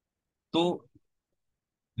 تو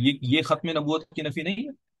یہ ختم نبوت کی نفی نہیں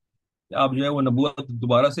ہے کہ آپ جو ہے وہ نبوت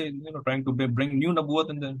دوبارہ سے ٹرائنگ ٹو برنگ نیو نبوت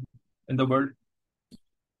ان دا ورلڈ،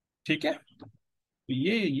 ٹھیک ہے؟ تو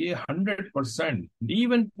یہ 100%،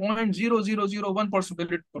 ایون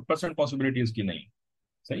 0.0001% پاسبلٹی اس کی نہیں،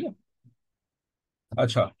 صحیح ہے؟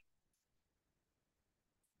 اچھا،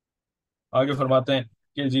 آگے فرماتے ہیں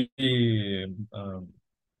کہ جی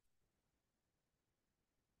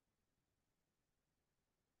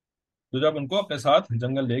تو جب ان کو اپنے ساتھ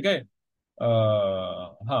جنگل لے گئے،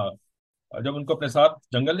 ہاں، جب ان کو اپنے ساتھ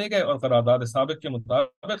جنگل لے گئے اور قرارداد سابق کے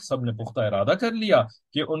مطابق سب نے پختہ ارادہ کر لیا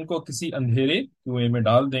کہ ان کو کسی اندھیرے کنویں میں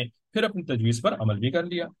ڈال دیں، پھر اپنی تجویز پر عمل بھی کر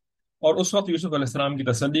لیا۔ اور اس وقت یوسف علیہ السلام کی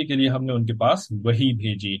تسلی کے لیے ہم نے ان کے پاس وحی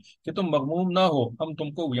بھیجی کہ تم مغموم نہ ہو، ہم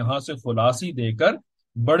تم کو یہاں سے خلاصی دے کر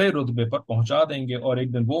بڑے رتبے پر پہنچا دیں گے، اور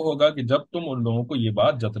ایک دن وہ ہوگا کہ جب تم ان لوگوں کو یہ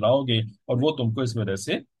بات جتلاؤ گے اور وہ تم کو اس وجہ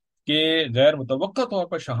سے کہ غیر متوقع طور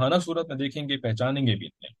پر شاہانہ صورت میں دیکھیں گے، پہچانیں گے بھی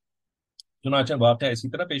نہیں۔ چنانچہ واقعہ اسی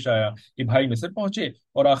طرح پیش آیا کہ بھائی مصر پہنچے،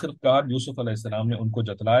 اور آخر کار یوسف علیہ السلام نے ان کو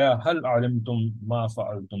جتلایا، حل علمتم ما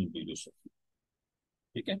فعلتم بیوسف،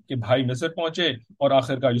 ٹھیک ہے کہ بھائی مصر پہنچے اور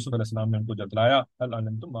آخر کار یوسف علیہ السلام نے ان کو جتلایا، حل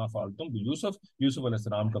علمتم ما فعلتم بیوسف، یوسف علیہ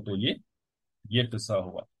السلام کا تو یہ قصہ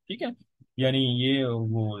ہوا، ٹھیک ہے؟ یعنی یہ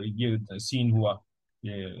سین ہوا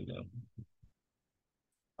یہ۔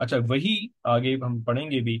 اچھا، وہی آگے ہم پڑھیں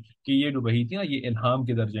گے بھی کہ یہ جو وحی تھی نا یہ الہام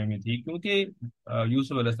کے درجے میں تھی، کیونکہ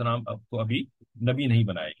یوسف علیہ السلام کو ابھی نبی نہیں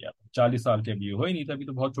بنایا گیا تھا، 40 سال کے ابھی ہوئے نہیں تھے، ابھی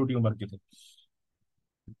تو بہت چھوٹی عمر کے تھے۔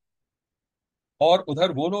 اور ادھر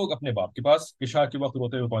وہ لوگ اپنے باپ کے پاس عشاء کے وقت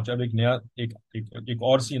روتے ہوئے پہنچا، اب ایک نیا ایک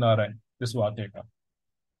اور سین آ رہا ہے اس واقعے کا۔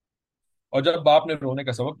 اور جب باپ نے رونے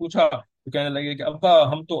کا سبب پوچھا تو کہنے لگے کہ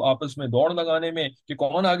ابا ہم تو آپس میں دوڑ لگانے میں کہ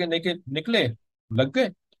کون آگے نکلے لگ گئے،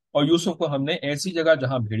 اور یوسف کو ہم نے ایسی جگہ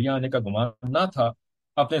جہاں بھیڑیاں آنے کا گمان نہ تھا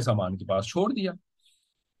اپنے سامان کے پاس چھوڑ دیا،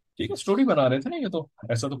 ٹھیک ہے؟ سٹوری بنا رہے تھے نا، یہ تو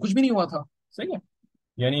ایسا تو کچھ بھی نہیں ہوا تھا، صحیح ہے؟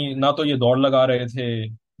 یعنی نہ تو یہ دوڑ لگا رہے تھے،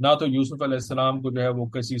 نہ تو یوسف علیہ السلام کو جو ہے وہ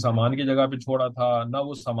کسی سامان کی جگہ پہ چھوڑا تھا، نہ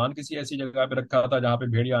وہ سامان کسی ایسی جگہ پہ رکھا تھا جہاں پہ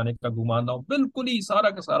بھیڑیا آنے کا گمان نہ ہو، بالکل ہی سارا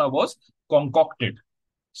کا سارا واز کنکوکٹڈ،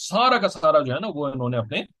 سارا کا سارا جو ہے نا وہ انہوں نے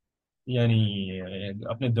اپنے یعنی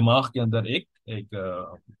اپنے دماغ کے اندر ایک ایک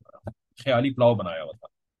خیالی پلاؤ بنایا ہوا تھا.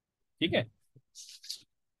 ٹھیک ہے.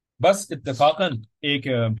 بس اتفاقاً ایک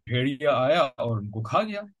بھیڑیا آیا اور ان کو کھا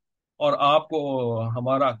گیا. اور آپ کو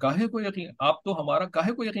ہمارا کاہے کو یقین آپ تو ہمارا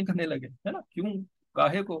کاہے کو یقین کرنے لگے ہے نا کیوں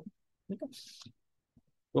کاہے کو. ٹھیک ہے.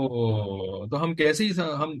 تو ہم کیسے ہی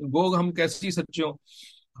ہم کیسے ہی سچے ہوں.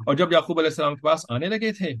 اور جب یعقوب علیہ السلام کے پاس آنے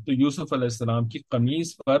لگے تھے تو یوسف علیہ السلام کی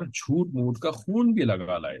قمیص پر جھوٹ موٹ کا خون بھی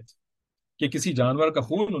لگا لائے تھے کہ کسی جانور کا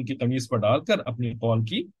خون ان کی قمیص پر ڈال کر اپنی قول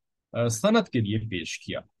کی سند کے لیے پیش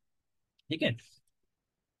کیا. ٹھیک ہے.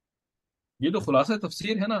 یہ تو خلاصہ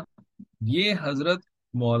تفسیر ہے نا. یہ حضرت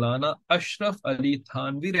مولانا اشرف علی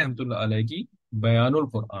تھانوی رحمۃ اللہ علیہ کی بیان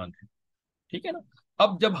القرآن ہے. ٹھیک ہے نا.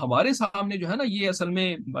 اب جب ہمارے سامنے جو ہے نا یہ اصل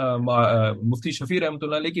میں مفتی شفیع رحمۃ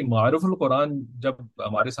اللہ علیہ کی معارف القرآن جب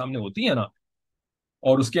ہمارے سامنے ہوتی ہے نا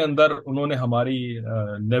اور اس کے اندر انہوں نے ہماری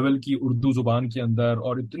لیول کی اردو زبان کے اندر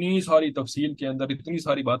اور اتنی ساری تفصیل کے اندر اتنی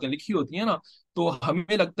ساری باتیں لکھی ہوتی ہیں نا تو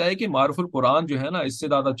ہمیں لگتا ہے کہ معارف القرآن جو ہے نا اس سے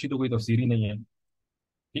زیادہ اچھی تو کوئی تفسیر ہی نہیں ہے.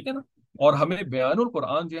 ٹھیک ہے نا. اور ہمیں بیان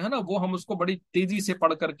القرآن جو ہے نا وہ ہم اس کو بڑی تیزی سے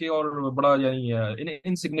پڑھ کر کے اور بڑا یعنی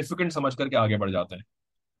انسگنیفیکنٹ سمجھ کر کے آگے بڑھ جاتے ہیں.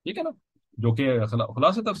 ٹھیک ہے نا. جو کہ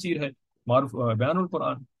خلاصہ تفسیر ہے معروف بیان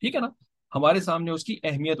القرآن. ٹھیک ہے نا. ہمارے سامنے اس کی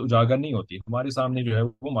اہمیت اجاگر نہیں ہوتی. ہمارے سامنے جو ہے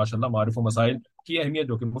وہ ماشاء اللہ معارف و مسائل کی اہمیت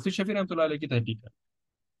جو کہ مفتی شفیع رحمۃ اللہ علیہ کی تحقیق ہے.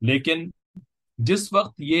 لیکن جس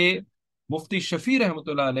وقت یہ مفتی شفیع رحمۃ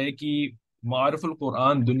اللہ علیہ کی معارف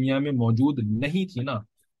القرآن دنیا میں موجود نہیں تھی نا.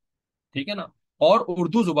 ٹھیک ہے نا. اور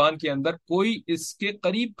اردو زبان کے اندر کوئی اس کے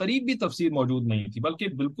قریب قریب بھی تفسیر موجود نہیں تھی بلکہ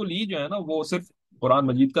بالکل ہی جو ہے نا وہ صرف قرآن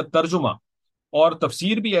مجید کا ترجمہ اور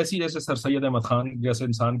تفسیر بھی ایسی جیسے سر سید احمد خان جیسے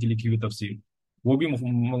انسان کی لکھی ہوئی تفسیر وہ بھی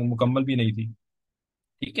مکمل بھی نہیں تھی.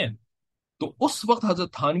 ٹھیک ہے. تو اس وقت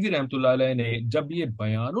حضرت تھانوی رحمۃ اللہ علیہ نے جب یہ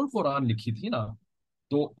بیان القرآن لکھی تھی نا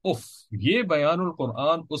تو اف یہ بیان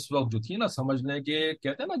القرآن اس وقت جو تھی نا سمجھنے کے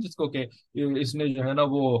کہتے ہیں نا جس کو کہ اس نے جو ہے نا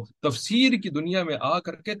وہ تفسیر کی دنیا میں آ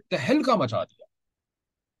کر کے تہلکا مچا دیا.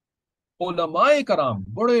 علماء کرام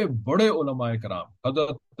بڑے بڑے علماء کرام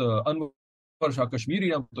حضرت انور شاہ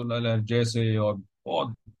کشمیری رحمۃ اللہ علیہ جیسے اور بہت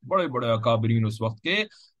بڑے بڑے اکابرین اس وقت کے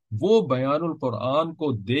وہ بیان القرآن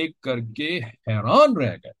کو دیکھ کر کے حیران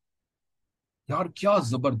رہ گئے. یار کیا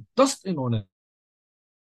زبردست انہوں نے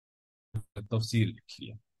تفسیر لکھی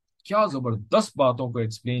ہے. کیا زبردست باتوں کو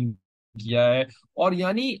ایکسپلین کیا ہے. اور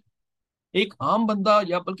یعنی ایک عام بندہ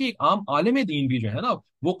یا بلکہ ایک عام عالم دین بھی جو ہے نا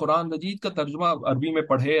وہ قرآن مجید کا ترجمہ عربی میں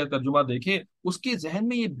پڑھے یا ترجمہ دیکھے اس کے ذہن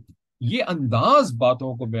میں یہ انداز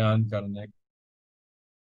باتوں کو بیان کرنے کی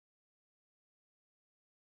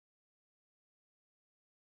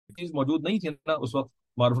چیز موجود نہیں تھی نا اس وقت.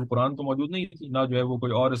 معرف القرآن تو موجود نہیں تھی نہ جو ہے وہ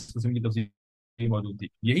کوئی اور اس قسم کی تفسیر موجود تھی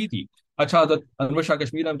یہی تھی. اچھا حضرت انور شاہ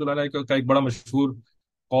کشمیر رحمۃ اللہ علیہ کا ایک بڑا مشہور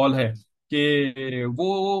قول ہے کہ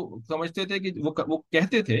وہ سمجھتے تھے کہ وہ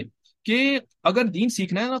کہتے تھے کہ اگر دین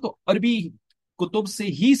سیکھنا ہے نا تو عربی کتب سے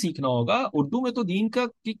ہی سیکھنا ہوگا. اردو میں تو دین کا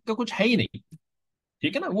کچھ ہے ہی نہیں.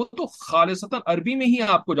 ٹھیک ہے نا. وہ تو خالصتاً عربی میں ہی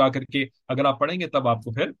آپ کو جا کر کے اگر آپ پڑھیں گے تب آپ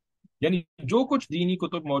کو پھر یعنی جو کچھ دینی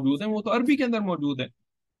کتب موجود ہیں وہ تو عربی کے اندر موجود ہے.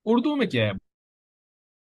 اردو میں کیا ہے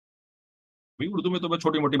بھائی. اردو میں تو بس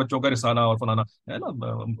چھوٹی موٹی بچوں کا رسالہ اور فلانا ہے نا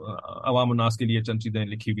عوام الناس کے لیے چند چیزیں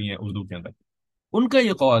لکھی ہوئی ہیں اردو کے اندر. ان کا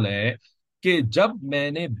یہ قول ہے کہ جب میں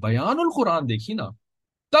نے بیان القرآن دیکھی نا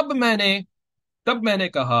تب میں نے تب میں نے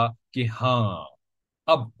کہا کہ ہاں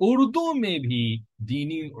اب اردو میں بھی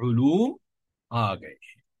دینی علوم آ گئے.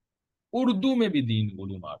 اردو میں بھی دین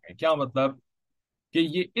علوم آ گئے. کیا مطلب کہ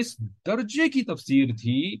یہ اس درجے کی تفسیر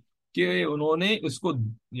تھی کہ انہوں نے اس کو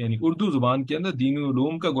یعنی اردو زبان کے اندر دینی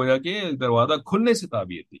علوم کا گویا کہ دروازہ کھلنے سے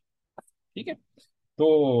تعبیر تھی. ٹھیک ہے. تو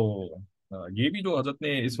یہ بھی جو حضرت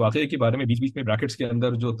نے اس واقعے کے بارے میں بیچ بیچ میں بریکٹس کے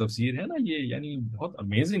اندر جو تفسیر ہے نا یہ یعنی بہت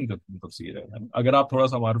امیزنگ تفسیر ہے. اگر آپ تھوڑا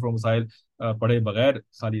سا معارف و مسائل پڑھے بغیر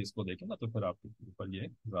خالی اس کو دیکھیں نا تو پھر آپ کے اوپر یہ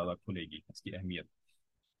زیادہ کھلے گی اس کی اہمیت.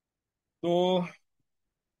 تو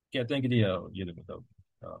کہتے ہیں کہ یہ مطلب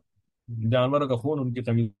جانوروں کا خون ان کی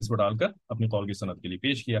قمیض پر ڈال کر اپنی قول کی صنعت کے لیے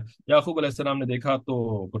پیش کیا. یعقوب علیہ السلام نے دیکھا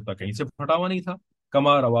تو کرتا کہیں سے پھٹا ہوا نہیں تھا.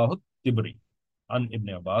 کما رواہ تبری ان ابن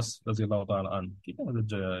عباس رضی اللہ تعالیٰ عنہ. ٹھیک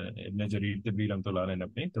ہے. ابن جریر طبری رحمۃ اللہ علیہ نے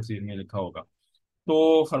اپنی تفسیر میں لکھا ہوگا.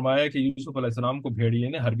 تو فرمایا کہ یوسف علیہ السلام کو بھیڑیے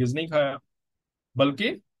نے ہرگز نہیں کھایا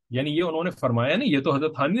بلکہ یعنی یہ انہوں نے فرمایا نہیں. یہ تو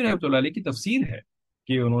حضرت تھانوی رحمۃ اللہ علیہ کی تفسیر ہے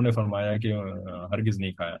کہ انہوں نے فرمایا کہ ہرگز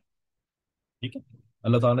نہیں کھایا. ٹھیک ہے.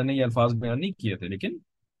 اللہ تعالیٰ نے یہ الفاظ بیان نہیں کیے تھے لیکن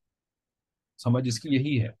سمجھ اس کی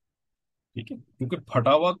یہی ہے. ٹھیک ہے. کیونکہ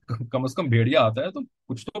پھٹا ہوا کم از کم بھیڑیا آتا ہے تو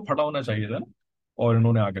کچھ تو پھٹا ہونا چاہیے تھا نا. اور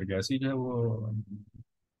انہوں نے آ کر کے ایسی جو ہے وہ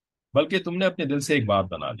بلکہ تم نے اپنے دل سے ایک بات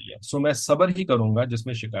بنا لی ہے سو میں صبر ہی کروں گا جس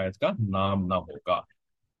میں شکایت کا نام نہ ہوگا.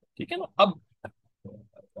 ٹھیک ہے نا. اب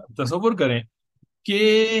تصور کریں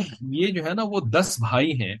کہ یہ جو ہے نا وہ 10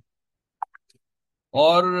 بھائی ہیں،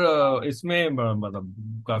 اور اس میں مطلب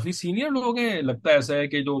کافی سینئر لوگ ہیں. لگتا ہے ایسا ہے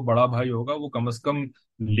کہ جو بڑا بھائی ہوگا وہ کم از کم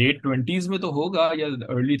لیٹ 20s میں تو ہوگا یا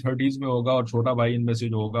ارلی 30s میں ہوگا، اور چھوٹا بھائی ان میں سے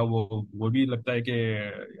جو ہوگا وہ بھی لگتا ہے کہ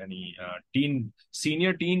یعنی ٹین،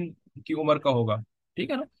 سینئر ٹین کی عمر کا ہوگا.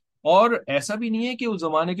 ٹھیک ہے نا. اور ایسا بھی نہیں ہے کہ اس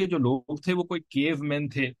زمانے کے جو لوگ تھے وہ کوئی کیو مین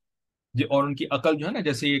تھے، اور ان کی عقل جو ہے نا،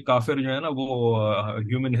 جیسے یہ کافر جو ہے نا وہ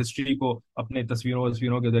ہیومن ہسٹری کو اپنے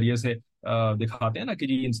تصویروں کے ذریعے سے دکھاتے ہیں نا کہ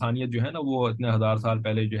جی انسانیت جو ہے نا وہ اتنے ہزار سال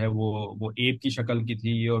پہلے جو ہے وہ ایپ کی شکل کی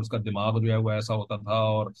تھی، اور اس کا دماغ جو ہے وہ ایسا ہوتا تھا،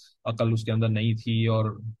 اور عقل اس کے اندر نہیں تھی. اور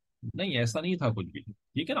نہیں، ایسا نہیں تھا کچھ بھی.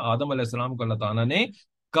 ٹھیک ہے نا. آدم علیہ السلام کو اللہ تعالیٰ نے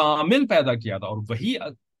کامل پیدا کیا تھا، اور وہی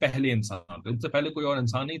پہلے انسان تھے. ان سے پہلے کوئی اور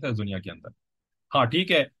انسان نہیں تھا اس دنیا کے اندر. ہاں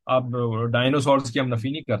ٹھیک ہے، آپ ڈائنوسورس کی ہم نفی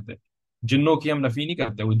نہیں کرتے، جنوں کی ہم نفی نہیں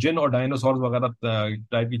کرتے. وہ جن اور ڈائنوسورس وغیرہ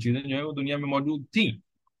ٹائپ کی چیزیں جو ہے وہ دنیا میں موجود تھیں،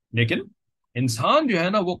 لیکن انسان جو ہے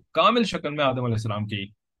نا وہ کامل شکل میں آدم علیہ السلام کی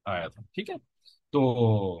آیا تھا. ٹھیک ہے.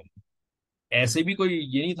 تو ایسے بھی کوئی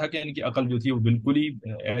یہ نہیں تھا کہ ان کی عقل جو تھی وہ بالکل ہی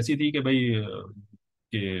ایسی تھی کہ بھائی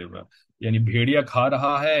کہ یعنی بھیڑیا کھا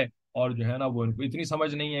رہا ہے، اور جو ہے نا وہ ان کو اتنی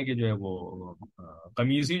سمجھ نہیں ہے کہ جو ہے وہ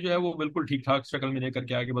قمیض ہی جو ہے وہ بالکل ٹھیک ٹھاک شکل میں لے کر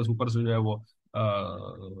کے آگے بس اوپر سے جو ہے وہ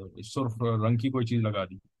سرخ رنگ کی کوئی چیز لگا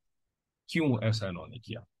دی. کیوں ایسا انہوں نے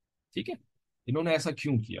کیا؟ ٹھیک ہے. انہوں نے ایسا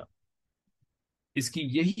کیوں کیا؟ اس کی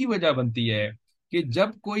یہی وجہ بنتی ہے کہ جب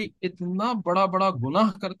کوئی اتنا بڑا بڑا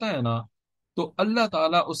گناہ کرتا ہے نا، تو اللہ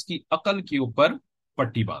تعالیٰ اس کی عقل کے اوپر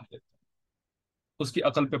پٹی باندھ دیتا ہے. اس کی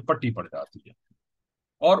عقل پہ پٹی پڑ جاتی ہے،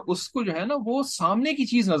 اور اس کو جو ہے نا وہ سامنے کی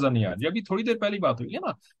چیز نظر نہیں آتی. ابھی تھوڑی دیر پہلی بات ہوئی ہے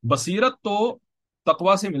نا، بصیرت تو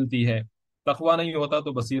تقوی سے ملتی ہے. تقوی نہیں ہوتا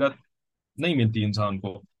تو بصیرت نہیں ملتی انسان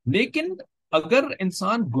کو. لیکن اگر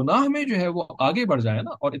انسان گناہ میں جو ہے وہ آگے بڑھ جائے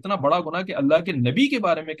نا، اور اتنا بڑا گناہ کہ اللہ کے نبی کے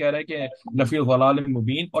بارے میں کہہ رہا ہے کہ لفی الضلال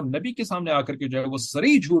مبین، اور نبی کے سامنے آ کر کے جو ہے وہ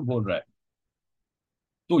صریح جھوٹ بول رہا ہے،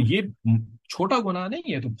 تو یہ چھوٹا گناہ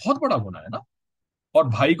نہیں ہے، تو بہت بڑا گناہ ہے نا. اور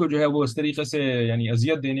بھائی کو جو ہے وہ اس طریقے سے یعنی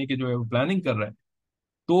اذیت دینے کی جو ہے وہ پلاننگ کر رہا ہے.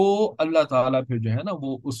 تو اللہ تعالیٰ پھر جو ہے نا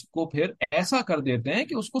وہ اس کو پھر ایسا کر دیتے ہیں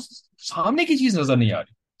کہ اس کو سامنے کی چیز نظر نہیں آ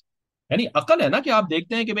رہی. یعنی عقل ہے نا کہ آپ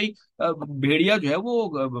دیکھتے ہیں کہ بھائی بھیڑیا جو ہے وہ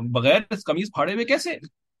بغیر قمیض پھاڑے ہوئے کیسے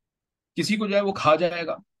کسی کو جو ہے وہ کھا جائے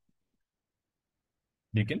گا.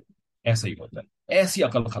 لیکن ایسا ہی ہوتا ہے، ایسی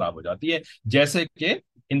عقل خراب ہو جاتی ہے. جیسے کہ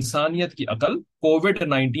انسانیت کی عقل کووڈ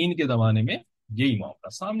 19 کے زمانے میں یہی معاملہ،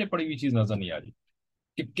 سامنے پڑی ہوئی چیز نظر نہیں آ رہی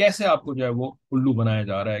کہ کیسے آپ کو جو ہے وہ الو بنایا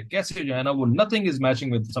جا رہا ہے، کیسے جو ہے نا وہ nothing is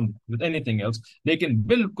matching with anything else. لیکن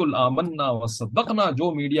بالکل آمنا و صدقنا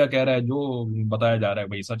جو میڈیا کہہ رہا ہے، جو بتایا جا رہا ہے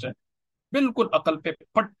وہی سچ ہے. بالکل عقل پہ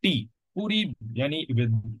پٹی پوری، یعنی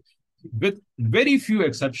with very few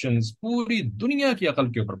exceptions پوری دنیا کی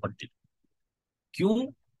عقل کے اوپر پٹی. کیوں؟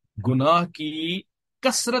 گناہ کی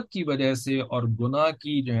کثرت کی وجہ سے، اور گناہ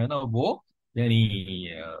کی جو ہے نا وہ یعنی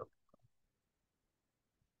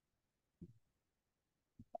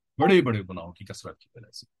بڑے بڑے گناہوں کی کثرت کی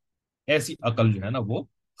وجہ سے ایسی عقل جو ہے نا وہ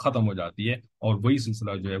ختم ہو جاتی ہے. اور وہی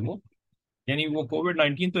سلسلہ جو ہے وہ یعنی وہ کووڈ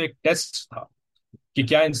 19 تو ایک ٹیسٹ تھا کہ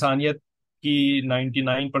کیا انسانیت کی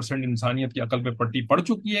 99% انسانیت کی عقل پہ پٹی پڑ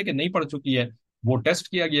چکی ہے کہ نہیں پڑ چکی ہے. وہ ٹیسٹ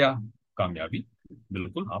کیا گیا، کامیابی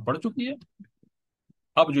بالکل ہاں پڑ چکی ہے.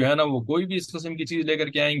 اب جو ہے نا وہ کوئی بھی اس قسم کی چیز لے کر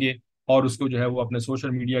کے آئیں گے، اور اس کو جو ہے وہ اپنے سوشل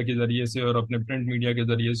میڈیا کے ذریعے سے، اور اپنے پرنٹ میڈیا کے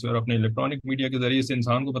ذریعے سے، اور اپنے الیکٹرانک میڈیا کے ذریعے سے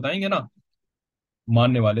انسان کو بتائیں گے نا،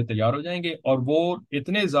 ماننے والے تیار ہو جائیں گے. اور وہ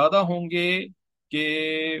اتنے زیادہ ہوں گے کہ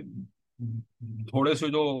تھوڑے سے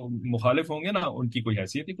جو مخالف ہوں گے نا ان کی کوئی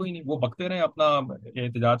حیثیت ہی کوئی نہیں. وہ بکتے رہیں، اپنا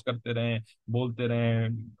احتجاج کرتے رہیں، بولتے رہیں،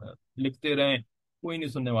 لکھتے رہیں، کوئی نہیں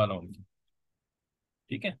سننے والا ان کی.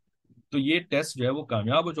 ٹھیک ہے. تو یہ ٹیسٹ جو ہے وہ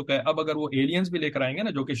کامیاب ہو چکا ہے. اب اگر وہ ایلینز بھی لے کر آئیں گے نا،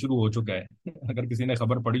 جو کہ شروع ہو چکا ہے اگر کسی نے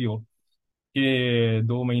خبر پڑھی ہو کہ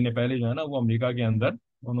 2 مہینے پہلے جو ہے نا وہ امریکہ کے اندر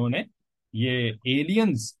انہوں نے یہ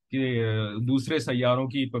ایلینز کے دوسرے سیاروں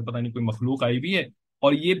کی پتہ نہیں کوئی مخلوق آئی بھی ہے،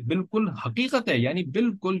 اور یہ بالکل حقیقت ہے. یعنی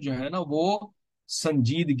بالکل جو ہے نا وہ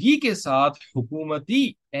سنجیدگی کے ساتھ حکومتی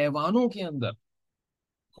ایوانوں کے اندر،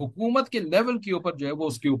 حکومت کے لیول کے اوپر جو ہے وہ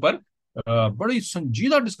اس کے اوپر بڑی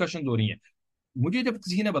سنجیدہ ڈسکشن ہو رہی ہیں. مجھے جب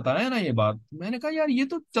کسی نے بتایا نا یہ بات، میں نے کہا یار یہ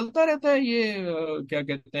تو چلتا رہتا ہے، یہ کیا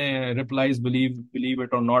کہتے ہیں، replies believe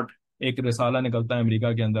it or not. ایک رسالہ نکلتا ہے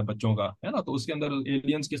امریکہ کے اندر بچوں کا ہے نا، تو اس کے اندر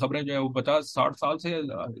ایلینز کی خبریں جو ہے وہ 50-60 سال سے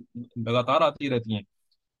لگاتار آتی رہتی ہیں.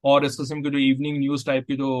 اور اس قسم کے جو ایوننگ نیوز ٹائپ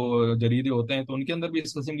کے جو جریدے ہوتے ہیں تو ان کے اندر بھی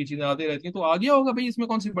اس قسم کی چیزیں آتی رہتی ہیں. تو آ گیا ہوگا بھائی، اس میں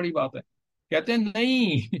کون سی بڑی بات ہے. کہتے ہیں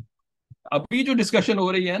نہیں ابھی جو ڈسکشن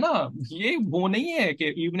ہو رہی ہے نا یہ وہ نہیں ہے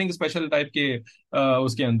کہ ایوننگ اسپیشل ٹائپ کے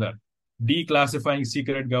اس کے اندر declassifying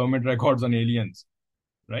secret government records on aliens.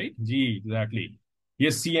 Right جی ایگزیکٹلی. یہ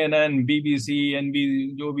CNN BBC NB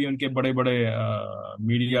جو بھی ان کے بڑے بڑے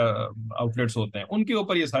میڈیا آؤٹلیٹس ہوتے ہیں، ان کے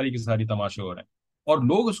اوپر یہ ساری کی ساری تماشے ہو رہے ہیں، اور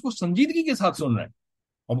لوگ اس کو سنجیدگی کے ساتھ سن رہے ہیں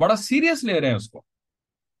اور بڑا سیریس لے رہے ہیں اس کو.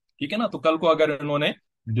 ٹھیک ہے نا؟ تو کل کو اگر انہوں نے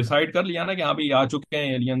ڈیسائیڈ کر لیا نا کہ ہاں بھائی آ چکے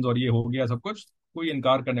ہیں ایلینز اور یہ ہو گیا سب کچھ، کوئی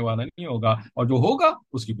انکار کرنے والا نہیں ہوگا، اور جو ہوگا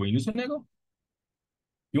اس کی کوئی نہیں سنے گا.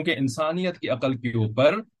 کیونکہ انسانیت کی عقل کے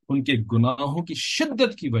اوپر ان کے گناہوں کی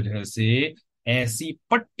شدت کی وجہ سے ایسی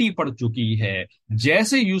پٹی پڑ چکی ہے،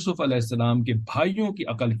 جیسے یوسف علیہ السلام کے بھائیوں کی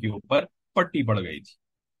عقل کے اوپر پٹی پڑ گئی تھی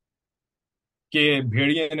کہ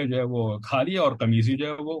بھیڑیے نے جو ہے وہ کھا لیا اور قمیصی جو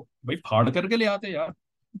ہے وہ بھائی پھاڑ کر کے لے آتے یار.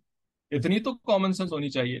 اتنی تو کامن سینس ہونی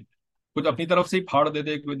چاہیے. کچھ اپنی طرف سے ہی پھاڑ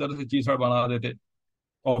دیتے، کوئی ادھر سے چیزڑ بنا دیتے،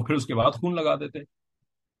 اور پھر اس کے بعد خون لگا دیتے.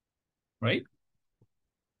 رائٹ.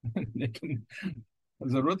 لیکن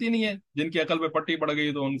ضرورت ہی نہیں ہے. جن کی عقل پہ پٹی پڑ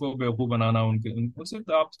گئی تو ان کو بیوقوف بنانا، ان کو صرف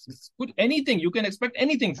آپ کچھ anything you can expect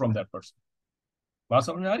anything from that person. بات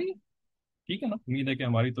سمجھ میں آ رہی ہے؟ ٹھیک ہے نا؟ امید ہے کہ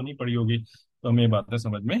ہماری تو نہیں پڑی ہوگی، تو ہمیں یہ باتیں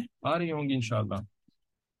سمجھ میں آ رہی ہوں گی انشاءاللہ.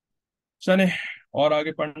 چلیں، اور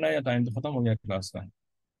آگے پڑھنا ہے یا ٹائم تو ختم ہو گیا کلاس کا؟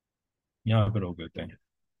 یہاں پہ روک دیتے ہیں.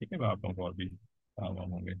 ٹھیک ہے، آپ لوگوں کو اور بھی کام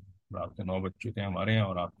وام ہوں گے. رات کے 9 بج چکے ہیں ہمارے یہاں،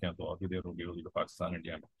 اور آپ کے یہاں تو اور بھی دیر ہوگی تو پاکستان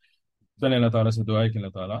انڈیا میں. چلیں، اللہ تعالیٰ سے دعا ہے کہ اللہ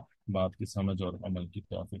تعالیٰ بات کی سمجھ اور عمل کی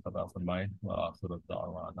توفیق عطا فرمائے. وآخر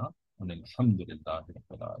دعوانا ان الحمد للہ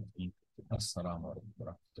رب العالمین. السلام علیکم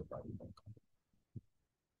ورحمۃ اللہ وبرکاتہ.